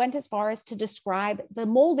consultant went as far as to describe the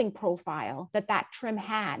molding profile that that trim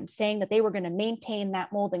had, saying that they were going to maintain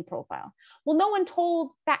that molding profile. Well, no one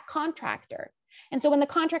told that contractor. And so when the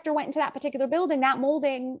contractor went into that particular building, that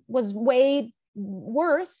molding was way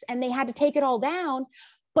worse and they had to take it all down.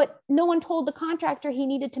 But no one told the contractor he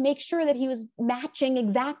needed to make sure that he was matching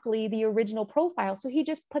exactly the original profile. So he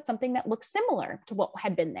just put something that looked similar to what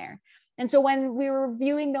had been there. And so when we were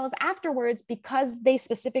reviewing those afterwards, because they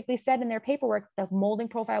specifically said in their paperwork the molding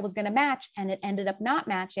profile was going to match and it ended up not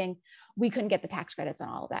matching, we couldn't get the tax credits on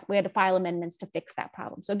all of that. We had to file amendments to fix that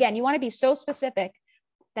problem. So again, you want to be so specific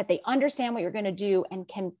that they understand what you're going to do and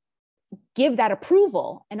can give that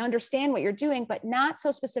approval and understand what you're doing, but not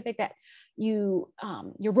so specific that you're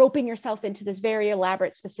roping yourself into this very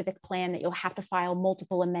elaborate specific plan that you'll have to file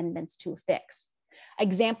multiple amendments to fix.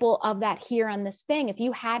 Example of that here on this thing, if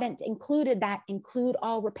you hadn't included that include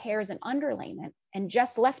all repairs and underlayment and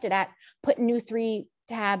just left it at put new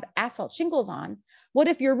 3-tab asphalt shingles on, what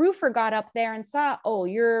if your roofer got up there and saw, oh,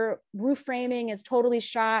 your roof framing is totally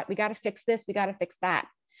shot, we got to fix this, we got to fix that.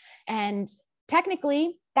 And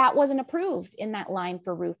technically that wasn't approved in that line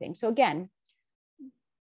for roofing. So again,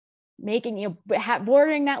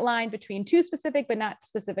 bordering that line between too specific but not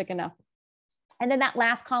specific enough. And then that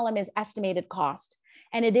last column is estimated cost.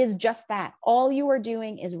 And it is just that. All you are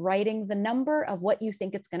doing is writing the number of what you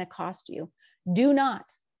think it's going to cost you. Do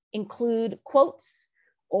not include quotes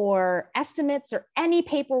or estimates or any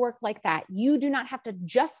paperwork like that. You do not have to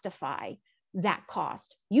justify that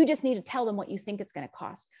cost. You just need to tell them what you think it's going to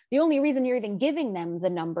cost. The only reason you're even giving them the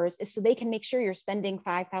numbers is so they can make sure you're spending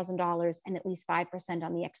 $5,000 and at least 5%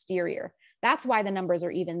 on the exterior. That's why the numbers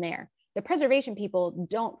are even there. The preservation people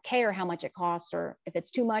don't care how much it costs or if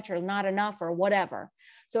it's too much or not enough or whatever.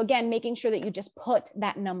 So again, making sure that you just put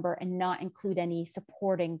that number and not include any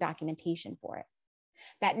supporting documentation for it.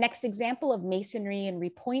 That next example of masonry and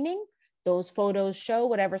repointing, those photos show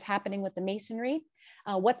whatever's happening with the masonry.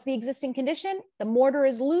 What's the existing condition? The mortar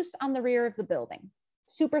is loose on the rear of the building.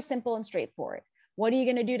 Super simple and straightforward. What are you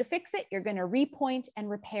going to do to fix it? You're going to repoint and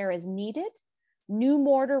repair as needed. New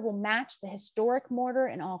mortar will match the historic mortar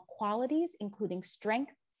in all qualities, including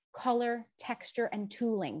strength, color, texture, and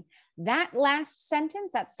tooling. That last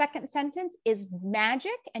sentence, that second sentence is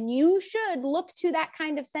magic, and you should look to that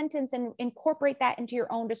kind of sentence and incorporate that into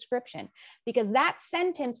your own description, because that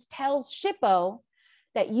sentence tells SHPO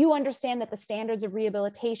that you understand that the standards of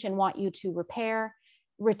rehabilitation want you to repair,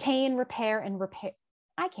 retain, repair, and repair.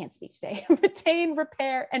 I can't speak today. Retain,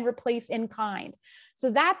 repair, and replace in kind.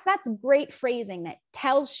 So that's great phrasing that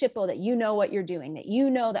tells SHPO that you know what you're doing, that you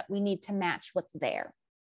know that we need to match what's there.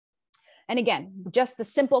 And again, just the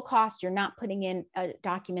simple cost, you're not putting in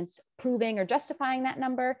documents proving or justifying that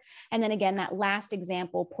number. And then again, that last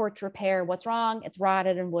example, porch repair, what's wrong? It's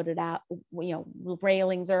rotted and wooded out. You know,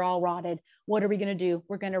 railings are all rotted. What are we going to do?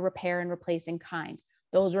 We're going to repair and replace in kind.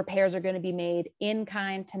 Those repairs are going to be made in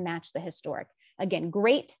kind to match the historic. Again,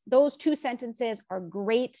 great. Those two sentences are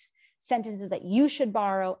great sentences that you should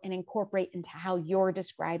borrow and incorporate into how you're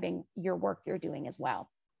describing your work you're doing as well.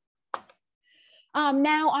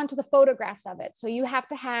 Now onto the photographs of it. So you have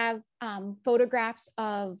to have photographs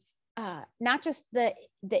of not just the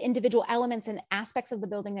individual elements and aspects of the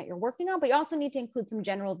building that you're working on, but you also need to include some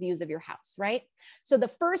general views of your house, right? So the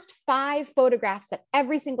first 5 photographs that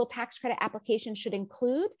every single tax credit application should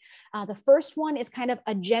include, the first one is kind of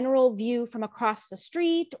a general view from across the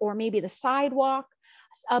street or maybe the sidewalk,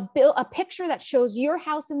 a picture that shows your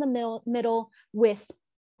house in the middle with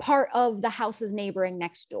part of the houses neighboring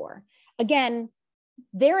next door. Again,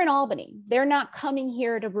 they're in Albany. They're not coming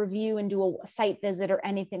here to review and do a site visit or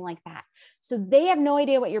anything like that. So they have no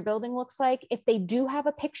idea what your building looks like. If they do have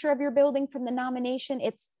a picture of your building from the nomination,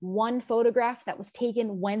 it's one photograph that was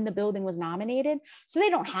taken when the building was nominated. So they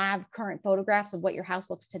don't have current photographs of what your house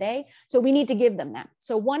looks today. So we need to give them that.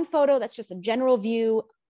 So one photo that's just a general view,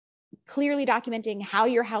 clearly documenting how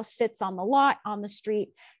your house sits on the lot, on the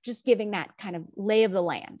street, just giving that kind of lay of the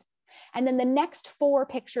land. And then the next 4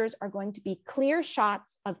 pictures are going to be clear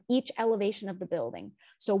shots of each elevation of the building.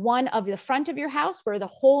 So one of the front of your house, where the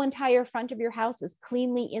whole entire front of your house is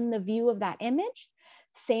cleanly in the view of that image.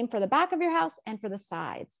 Same for the back of your house and for the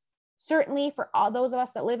sides. Certainly for all those of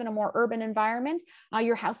us that live in a more urban environment,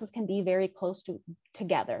 your houses can be very close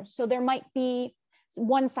together. So there might be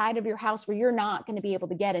one side of your house where you're not going to be able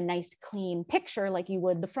to get a nice clean picture like you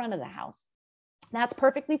would the front of the house. That's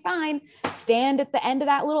perfectly fine. Stand at the end of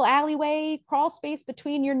that little alleyway, crawl space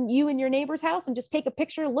between you and your neighbor's house, and just take a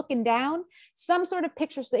picture looking down, some sort of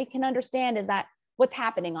picture so they can understand is that what's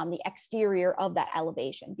happening on the exterior of that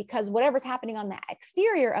elevation, because whatever's happening on the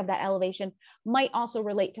exterior of that elevation might also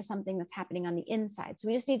relate to something that's happening on the inside. So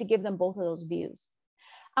we just need to give them both of those views.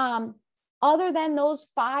 Other than those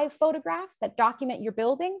 5 photographs that document your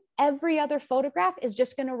building, every other photograph is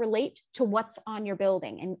just going to relate to what's on your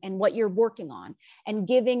building and what you're working on, and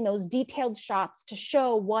giving those detailed shots to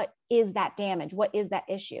show what is that damage, what is that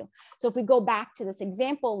issue. So if we go back to this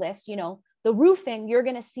example list, you know, the roofing, you're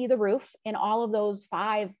going to see the roof in all of those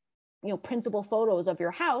 5, you know, principal photos of your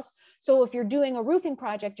house. So if you're doing a roofing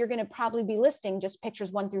project, you're going to probably be listing just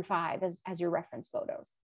pictures 1 through 5 as your reference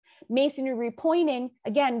photos. Masonry repointing,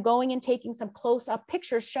 again, going and taking some close-up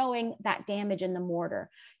pictures showing that damage in the mortar.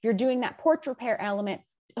 If you're doing that porch repair element,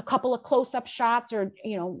 a couple of close-up shots, or,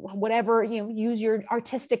 you know, whatever, you know, use your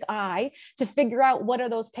artistic eye to figure out what are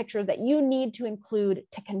those pictures that you need to include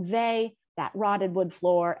to convey that rotted wood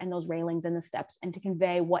floor and those railings and the steps, and to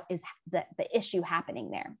convey what is the issue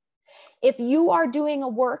happening there. If you are doing a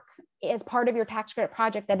work as part of your tax credit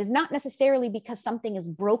project that is not necessarily because something is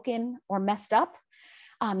broken or messed up,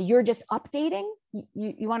 you're just updating,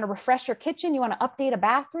 you want to refresh your kitchen, you want to update a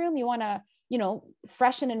bathroom, you want to, you know,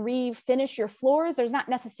 freshen and refinish your floors, there's not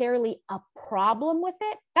necessarily a problem with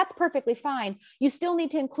it. That's perfectly fine. You still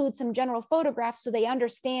need to include some general photographs so they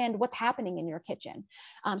understand what's happening in your kitchen,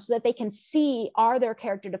 so that they can see, are there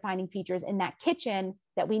character defining features in that kitchen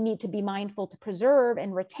that we need to be mindful to preserve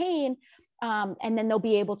and retain. And then they'll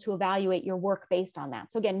be able to evaluate your work based on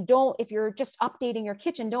that. So again, if you're just updating your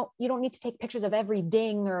kitchen, you don't need to take pictures of every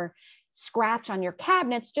ding or scratch on your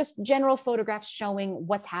cabinets. Just general photographs showing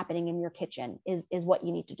what's happening in your kitchen is what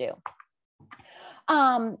you need to do.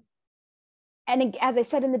 And as I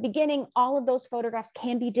said in the beginning, all of those photographs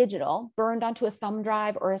can be digital, burned onto a thumb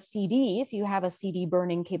drive or a CD if you have a CD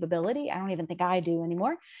burning capability. I don't even think I do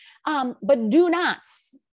anymore. But do not.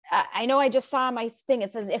 I know I just saw my thing.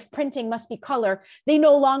 It says if printing must be color, they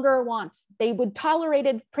no longer want. They would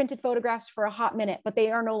tolerated printed photographs for a hot minute, but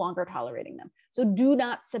they are no longer tolerating them. So do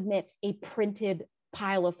not submit a printed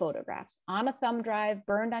pile of photographs on a thumb drive,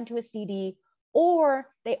 burned onto a CD, or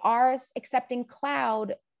they are accepting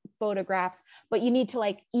cloud photographs, but you need to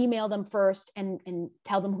like email them first and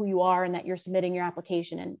tell them who you are and that you're submitting your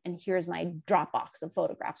application, and here's my Dropbox of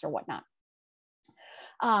photographs or whatnot.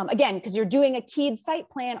 Again, because you're doing a keyed site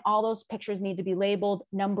plan, all those pictures need to be labeled.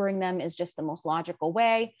 Numbering them is just the most logical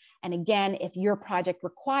way. And again, if your project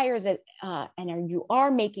requires it and you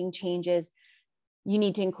are making changes, you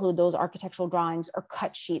need to include those architectural drawings or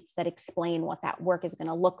cut sheets that explain what that work is going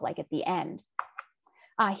to look like at the end.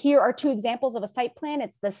 Here are 2 examples of a site plan.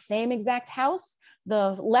 It's the same exact house.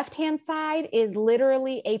 The left-hand side is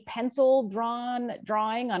literally a pencil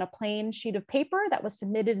drawing on a plain sheet of paper that was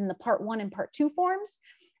submitted in the part 1 and part 2 forms.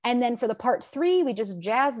 And then for the part 3, we just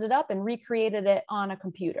jazzed it up and recreated it on a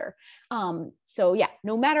computer. So yeah,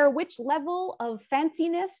 no matter which level of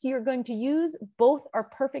fanciness you're going to use, both are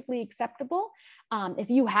perfectly acceptable. If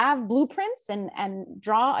you have blueprints and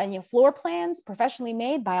your floor plans professionally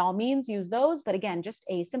made, by all means use those. But again, just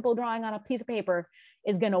a simple drawing on a piece of paper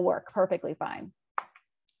is going to work perfectly fine.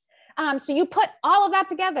 So you put all of that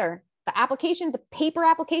together, the paper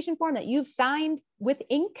application form that you've signed with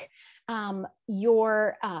ink,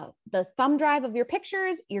 the thumb drive of your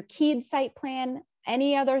pictures, your keyed site plan,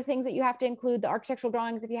 any other things that you have to include, the architectural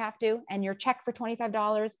drawings if you have to, and your check for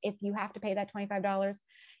 $25 if you have to pay that $25.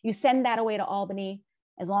 You send that away to Albany.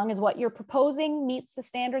 As long as what you're proposing meets the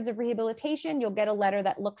standards of rehabilitation, you'll get a letter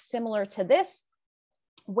that looks similar to this,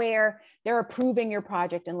 where they're approving your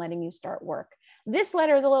project and letting you start work. This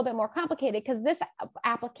letter is a little bit more complicated because this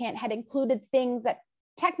applicant had included things that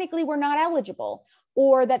technically were not eligible,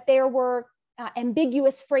 or that there were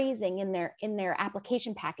ambiguous phrasing in their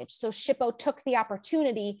application package. So SHPO took the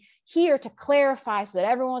opportunity here to clarify so that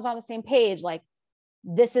everyone was on the same page. Like,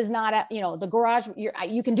 this is not, the garage,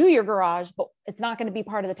 you can do your garage, but it's not going to be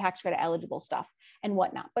part of the tax credit eligible stuff and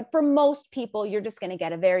whatnot. But for most people, you're just going to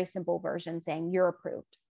get a very simple version saying you're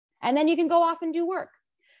approved. And then you can go off and do work.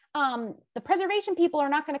 The preservation people are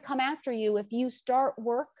not going to come after you if you start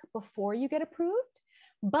work before you get approved.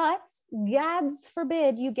 But God's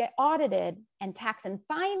forbid you get audited and tax and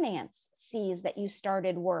finance sees that you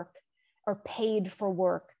started work or paid for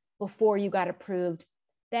work before you got approved,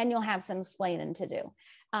 then you'll have some explaining to do.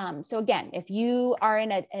 So again, if you are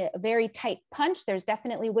in a very tight punch, there's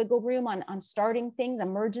definitely wiggle room on starting things,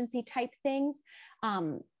 emergency type things.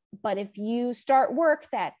 But if you start work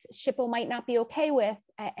that SHPO might not be okay with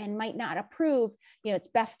and might not approve, it's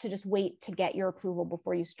best to just wait to get your approval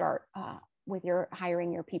before you start with your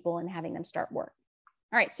hiring your people and having them start work.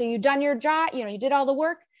 All right, so you've done your job, you did all the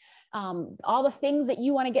work, all the things that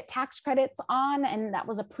you want to get tax credits on, and that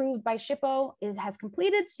was approved by SHPO has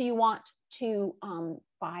completed. So you want to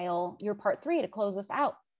file your part 3 to close this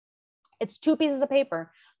out. It's 2 pieces of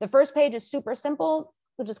paper. The first page is super simple.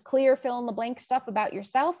 We'll just clear, fill in the blank stuff about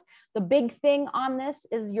yourself. The big thing on this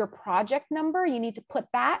is your project number. You need to put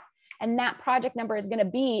that, and that project number is going to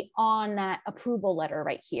be on that approval letter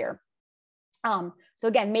right here. So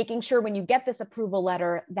again, making sure when you get this approval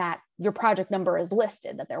letter that your project number is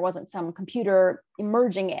listed, that there wasn't some computer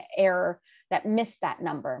emerging error that missed that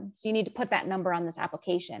number. So you need to put that number on this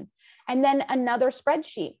application. And then another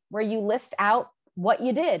spreadsheet where you list out what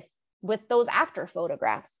you did with those after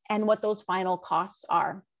photographs and what those final costs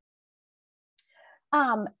are.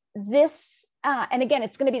 And again,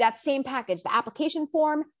 it's going to be that same package, the application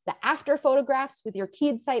form, the after photographs with your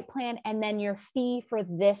keyed site plan, and then your fee for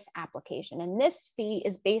this application. And this fee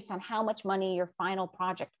is based on how much money your final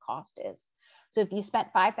project cost is. So if you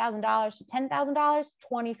spent $5,000 to $10,000,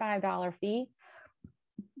 $25 fee.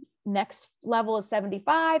 Next level is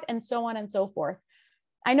 $75, and so on and so forth.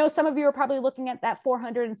 I know some of you are probably looking at that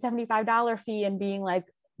 $475 fee and being like,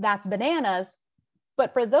 that's bananas.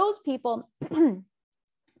 But for those people,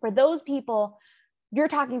 you're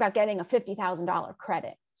talking about getting a $50,000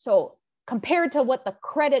 credit. So compared to what the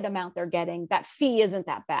credit amount they're getting, that fee isn't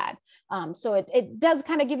that bad. So it does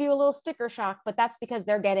kind of give you a little sticker shock, but that's because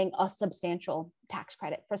they're getting a substantial tax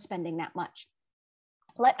credit for spending that much.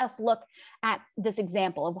 Let us look at this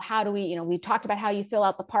example of how do we talked about how you fill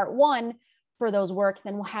out the part 1 for those work,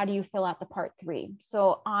 then how do you fill out the part 3?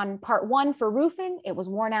 So on part 1 for roofing, it was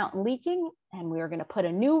worn out and leaking, and we were going to put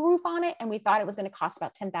a new roof on it, and we thought it was going to cost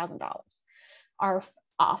about $10,000. Our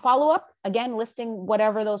follow-up, again, listing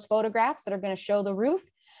whatever those photographs that are going to show the roof.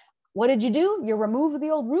 What did you do? You remove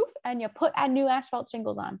the old roof and you put a new asphalt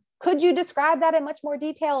shingles on. Could you describe that in much more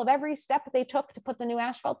detail of every step they took to put the new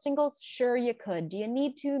asphalt shingles? Sure, you could. Do you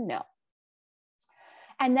need to? No.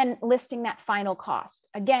 And then listing that final cost.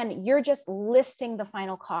 Again, you're just listing the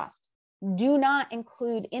final cost. Do not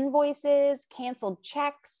include invoices, canceled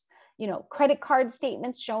checks, credit card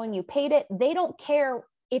statements showing you paid it. They don't care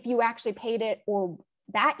if you actually paid it or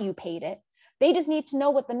that you paid it. They just need to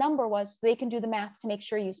know what the number was so they can do the math to make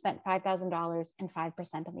sure you spent $5,000 and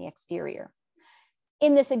 5% on the exterior.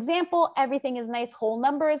 In this example, everything is nice whole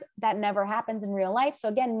numbers. That never happens in real life. So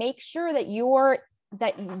again, make sure that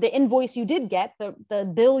the invoice you did get,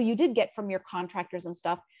 the bill you did get from your contractors and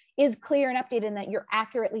stuff is clear and updated, and that you're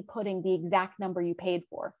accurately putting the exact number you paid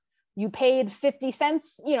for. You paid 50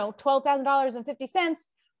 cents, $12,050.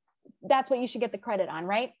 That's what you should get the credit on,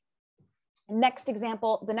 right? Next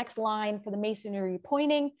example, the next line for the masonry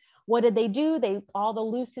repointing. What did they do? All the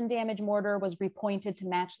loose and damaged mortar was repointed to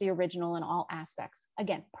match the original in all aspects.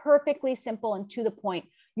 Again, perfectly simple and to the point.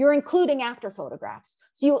 You're including after photographs.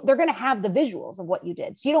 So they're going to have the visuals of what you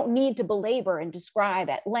did. So you don't need to belabor and describe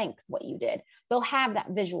at length what you did. They'll have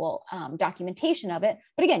that visual documentation of it.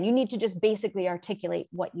 But again, you need to just basically articulate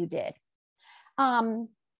what you did.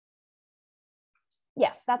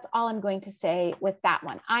 Yes, that's all I'm going to say with that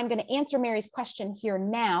one. I'm going to answer Mary's question here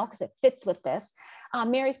now because it fits with this.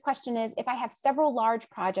 Mary's question is, if I have several large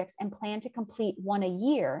projects and plan to complete one a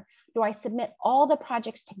year, do I submit all the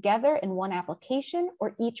projects together in one application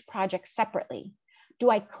or each project separately? Do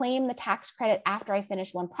I claim the tax credit after I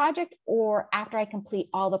finish one project or after I complete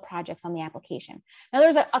all the projects on the application? Now,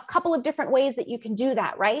 there's a couple of different ways that you can do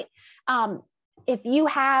that, right? If you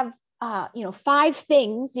have 5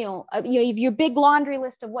 things, you have your big laundry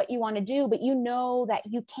list of what you want to do, but you know that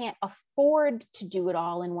you can't afford to do it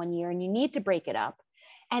all in one year and you need to break it up.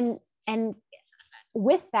 And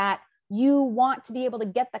with that, you want to be able to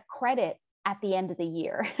get the credit at the end of the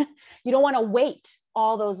year. You don't want to wait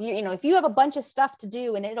all those years. If you have a bunch of stuff to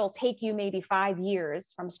do and it'll take you maybe 5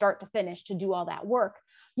 years from start to finish to do all that work,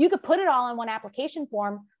 you could put it all in one application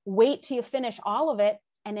form, wait till you finish all of it,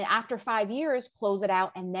 and then after 5 years, close it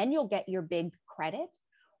out, and then you'll get your big credit.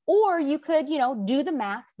 Or you could, do the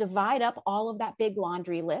math, divide up all of that big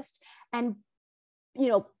laundry list and,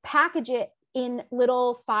 package it in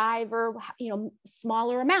little 5 or,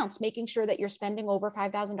 smaller amounts, making sure that you're spending over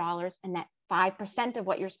 $5,000 and that 5% of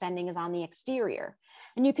what you're spending is on the exterior.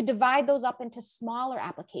 And you could divide those up into smaller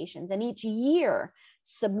applications and each year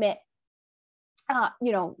submit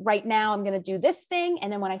right now I'm going to do this thing.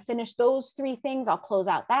 And then when I finish those 3 things, I'll close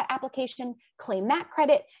out that application, claim that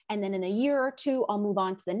credit. And then in a year or 2, I'll move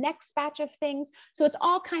on to the next batch of things. So it's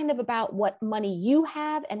all kind of about what money you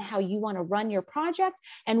have and how you want to run your project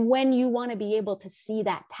and when you want to be able to see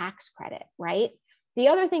that tax credit, right? The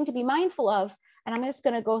other thing to be mindful of, and I'm just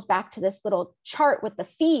going to go back to this little chart with the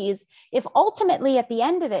fees. If ultimately at the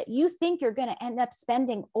end of it, you think you're going to end up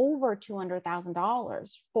spending over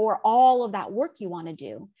 $200,000 for all of that work you want to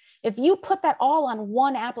do, if you put that all on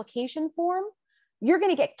one application form, you're going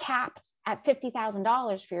to get capped at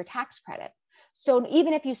 $50,000 for your tax credit. So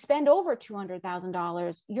even if you spend over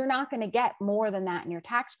 $200,000, you're not going to get more than that in your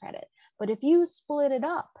tax credit. But if you split it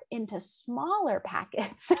up into smaller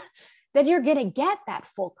packets, then you're going to get that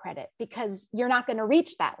full credit because you're not going to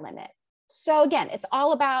reach that limit. So again, it's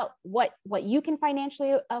all about what you can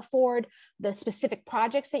financially afford, the specific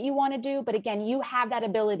projects that you want to do. But again, you have that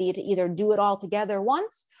ability to either do it all together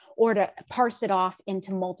once or to parse it off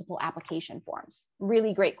into multiple application forms.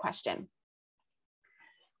 Really great question.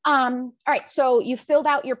 All right, so you filled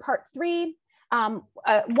out your part 3.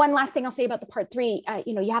 One last thing I'll say about the part 3,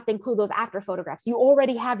 you have to include those after photographs. You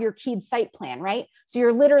already have your keyed site plan, right? So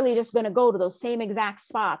you're literally just going to go to those same exact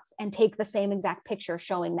spots and take the same exact picture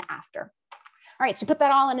showing the after. All right, so put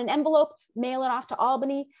that all in an envelope, mail it off to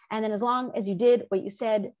Albany. And then as long as you did what you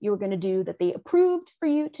said you were going to do that they approved for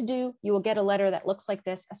you to do, you will get a letter that looks like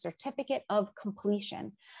this, a certificate of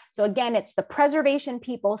completion. So again, it's the preservation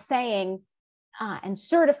people saying and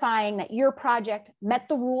certifying that your project met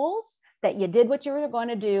the rules, that you did what you were going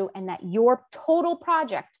to do, and that your total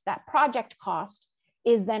project, that project cost,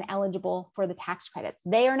 is then eligible for the tax credits.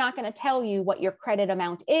 They are not going to tell you what your credit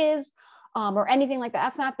amount is or anything like that.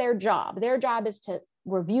 That's not their job. Their job is to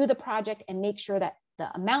review the project and make sure that the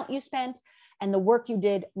amount you spent and the work you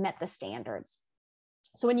did met the standards.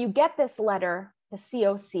 So when you get this letter, the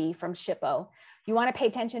COC from SHPO, you want to pay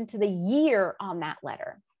attention to the year on that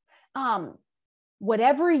letter.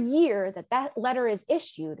 Whatever year that letter is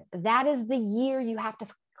issued, that is the year you have to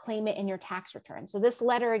claim it in your tax return. So this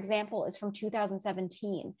letter example is from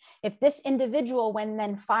 2017. If this individual, when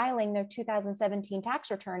then filing their 2017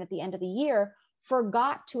 tax return at the end of the year,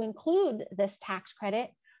 forgot to include this tax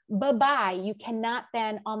credit, bye-bye. You cannot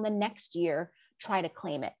then on the next year try to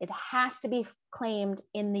claim it. It has to be claimed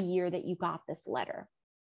in the year that you got this letter.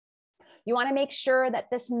 You want to make sure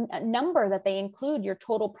that this number that they include, your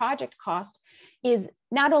total project cost, is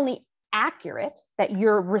not only accurate, that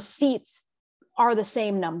your receipts are the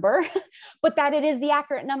same number, but that it is the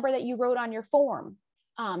accurate number that you wrote on your form,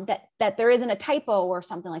 that there isn't a typo or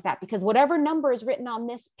something like that, because whatever number is written on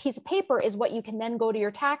this piece of paper is what you can then go to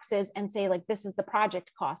your taxes and say, like, this is the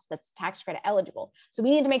project cost that's tax credit eligible. So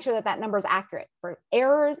we need to make sure that that number is accurate for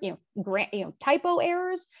errors, typo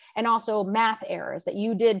errors, and also math errors, that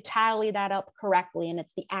you did tally that up correctly and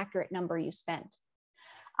it's the accurate number you spent.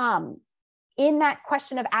 In that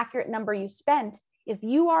question of accurate number you spent, if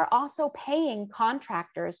you are also paying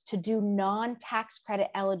contractors to do non-tax credit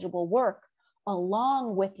eligible work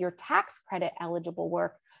along with your tax credit eligible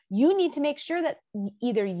work, you need to make sure that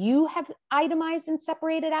either you have itemized and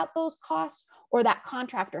separated out those costs or that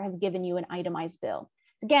contractor has given you an itemized bill.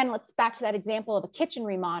 So again, let's back to that example of a kitchen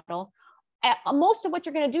remodel. Most of what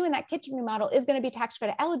you're going to do in that kitchen remodel is going to be tax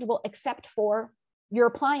credit eligible, except for your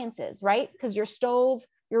appliances, right? Because your stove,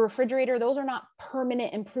 your refrigerator, those are not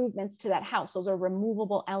permanent improvements to that house. Those are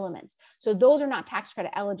removable elements. So those are not tax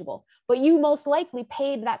credit eligible, but you most likely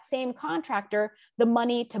paid that same contractor the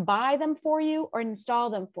money to buy them for you or install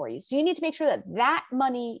them for you. So you need to make sure that that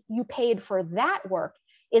money you paid for that work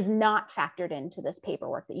is not factored into this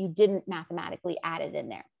paperwork, that you didn't mathematically add it in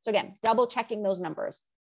there. So again, double checking those numbers.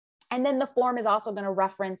 And then the form is also going to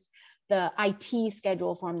reference the IT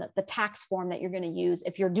schedule form, the tax form that you're going to use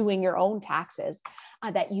if you're doing your own taxes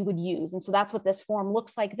that you would use. And so that's what this form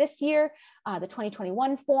looks like this year, the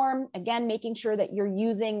 2021 form. Again, making sure that you're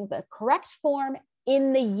using the correct form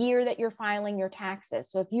in the year that you're filing your taxes.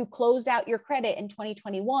 So if you closed out your credit in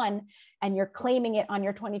 2021 and you're claiming it on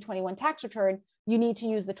your 2021 tax return, you need to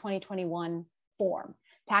use the 2021 form.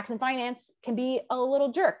 Tax and finance can be a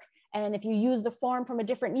little jerk. And if you use the form from a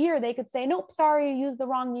different year, they could say, nope, sorry, you used the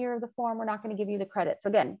wrong year of the form. We're not going to give you the credit. So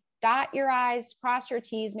again, dot your I's, cross your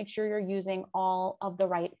T's, make sure you're using all of the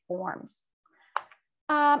right forms.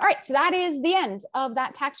 All right, so that is the end of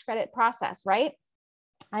that tax credit process, right?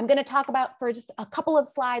 I'm going to talk about for just a couple of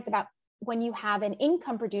slides about when you have an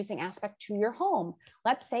income producing aspect to your home.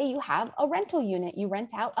 Let's say you have a rental unit, you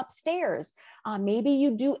rent out upstairs. Maybe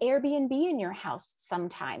you do Airbnb in your house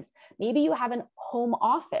sometimes. Maybe you have a home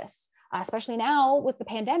office. especially now with the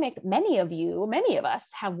pandemic, many of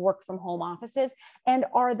us have work from home offices and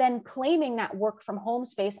are then claiming that work from home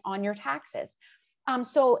space on your taxes.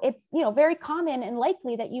 So it's, very common and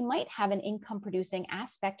likely that you might have an income producing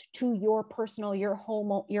aspect to your personal, your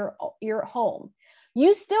home.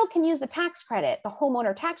 You still can use the tax credit, the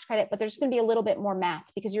homeowner tax credit, but there's going to be a little bit more math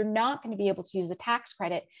because you're not going to be able to use the tax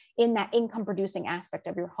credit in that income producing aspect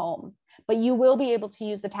of your home. But you will be able to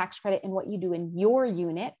use the tax credit in what you do in your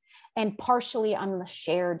unit and partially on the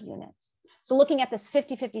shared units. So looking at this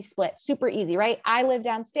 50-50 split, super easy, right? I live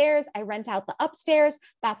downstairs, I rent out the upstairs.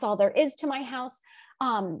 That's all there is to my house.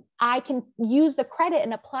 I can use the credit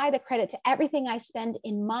and apply the credit to everything I spend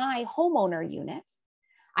in my homeowner unit.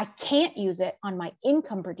 I can't use it on my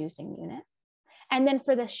income producing unit. And then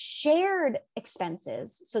for the shared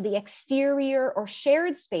expenses, so the exterior or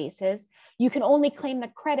shared spaces, you can only claim the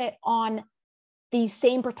credit on the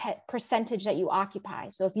same percentage that you occupy.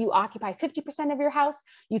 So if you occupy 50% of your house,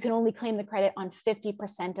 you can only claim the credit on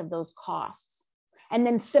 50% of those costs. And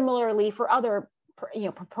then similarly for other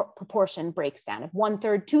proportion breaks down. If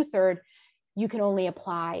 1/3, 2/3, you can only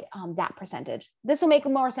apply that percentage. This will make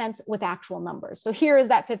more sense with actual numbers. So here is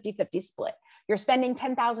that 50-50 split. You're spending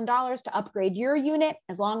 $10,000 to upgrade your unit.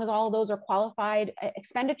 As long as all of those are qualified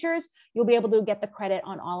expenditures, you'll be able to get the credit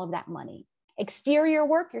on all of that money. Exterior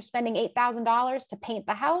work, you're spending $8,000 to paint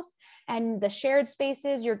the house, and the shared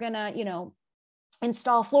spaces, you're gonna,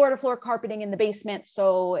 install floor-to-floor carpeting in the basement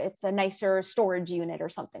so it's a nicer storage unit or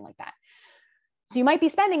something like that. So you might be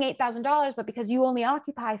spending $8,000, but because you only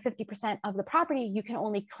occupy 50% of the property, you can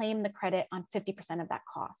only claim the credit on 50% of that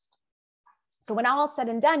cost. So when all is said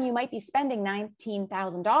and done, you might be spending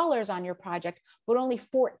 $19,000 on your project, but only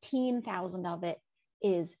 $14,000 of it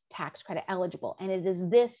is tax credit eligible. And it is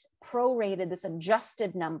this prorated, this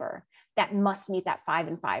adjusted number that must meet that 5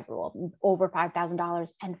 and 5 rule, over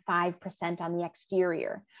 $5,000 and 5% on the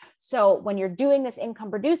exterior. So when you're doing this income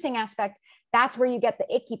producing aspect, that's where you get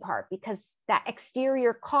the icky part, because that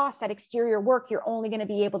exterior cost, that exterior work, you're only going to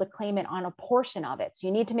be able to claim it on a portion of it. So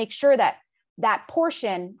you need to make sure that that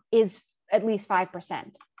portion is at least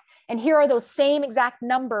 5%. And here are those same exact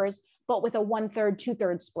numbers, but with a 1/3,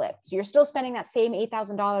 2/3 split. So you're still spending that same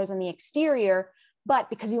 $8,000 on the exterior, but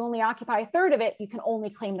because you only occupy a third of it, you can only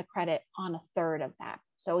claim the credit on a third of that.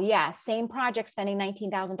 So yeah, same project spending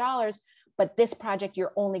 $19,000, but this project,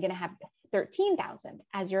 you're only going to have $13,000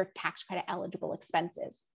 as your tax credit eligible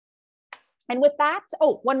expenses. And with that,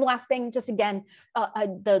 one last thing, just again,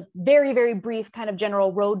 the very, very brief kind of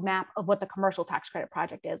general roadmap of what the commercial tax credit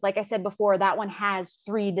project is. Like I said before, that one has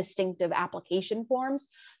 3 distinctive application forms.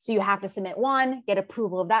 So you have to submit one, get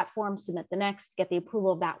approval of that form, submit the next, get the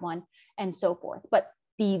approval of that one, and so forth. But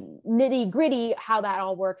the nitty gritty, how that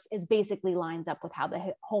all works, is basically lines up with how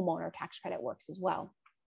the homeowner tax credit works as well.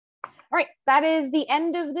 All right, that is the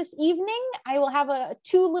end of this evening. I will have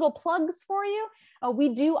 2 little plugs for you. We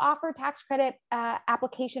do offer tax credit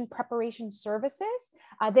application preparation services.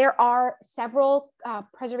 There are several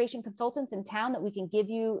preservation consultants in town that we can give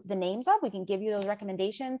you the names of. We can give you those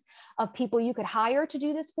recommendations of people you could hire to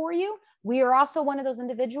do this for you. We are also one of those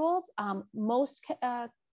individuals. Most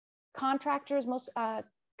contractors, most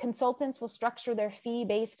consultants will structure their fee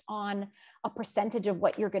based on a percentage of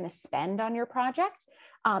what you're going to spend on your project.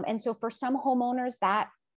 And so for some homeowners, that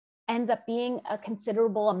ends up being a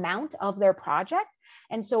considerable amount of their project.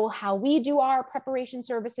 And so how we do our preparation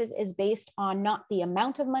services is based on not the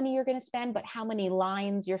amount of money you're going to spend, but how many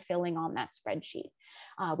lines you're filling on that spreadsheet.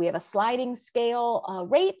 We have a sliding scale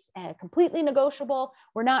rate, completely negotiable.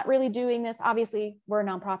 We're not really doing this. Obviously, we're a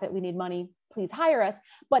nonprofit. We need money. Please hire us.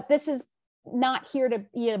 But this is not here to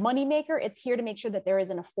be a moneymaker. It's here to make sure that there is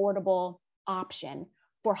an affordable option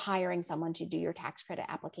for hiring someone to do your tax credit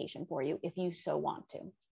application for you if you so want to.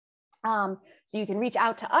 So you can reach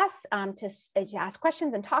out to us to ask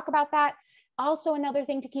questions and talk about that. Also, another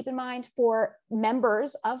thing to keep in mind for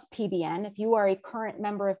members of PBN, if you are a current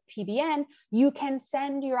member of PBN, you can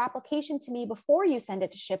send your application to me before you send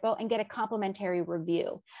it to SHPO and get a complimentary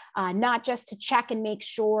review, not just to check and make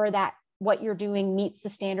sure that what you're doing meets the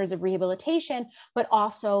standards of rehabilitation, but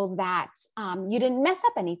also that you didn't mess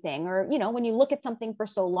up anything. Or, when you look at something for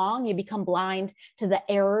so long, you become blind to the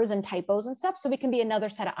errors and typos and stuff. So we can be another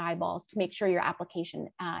set of eyeballs to make sure your application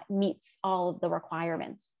meets all of the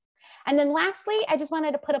requirements. And then lastly, I just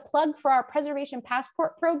wanted to put a plug for our Preservation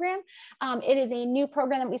Passport program. It is a new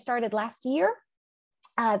program that we started last year.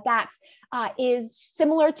 That is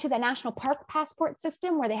similar to the National Park Passport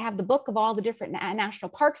system, where they have the book of all the different national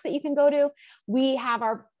parks that you can go to. We have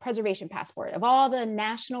our Preservation Passport of all the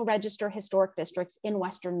National Register historic districts in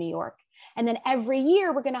Western New York. And then every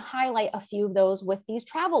year, we're going to highlight a few of those with these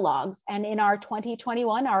travel logs. And in our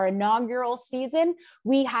 2021, our inaugural season,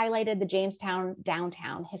 we highlighted the Jamestown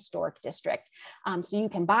Downtown Historic District. So you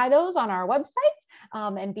can buy those on our website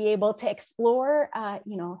and be able to explore,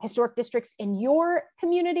 historic districts in your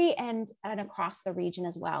community and across the region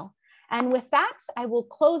as well. And with that, I will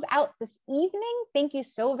close out this evening. Thank you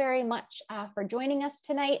so very much for joining us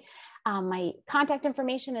tonight. My contact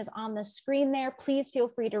information is on the screen there. Please feel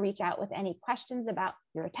free to reach out with any questions about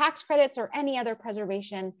your tax credits or any other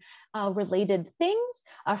preservation related things.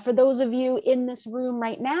 For those of you in this room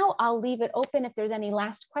right now, I'll leave it open if there's any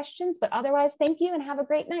last questions, but otherwise, thank you and have a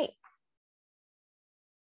great night.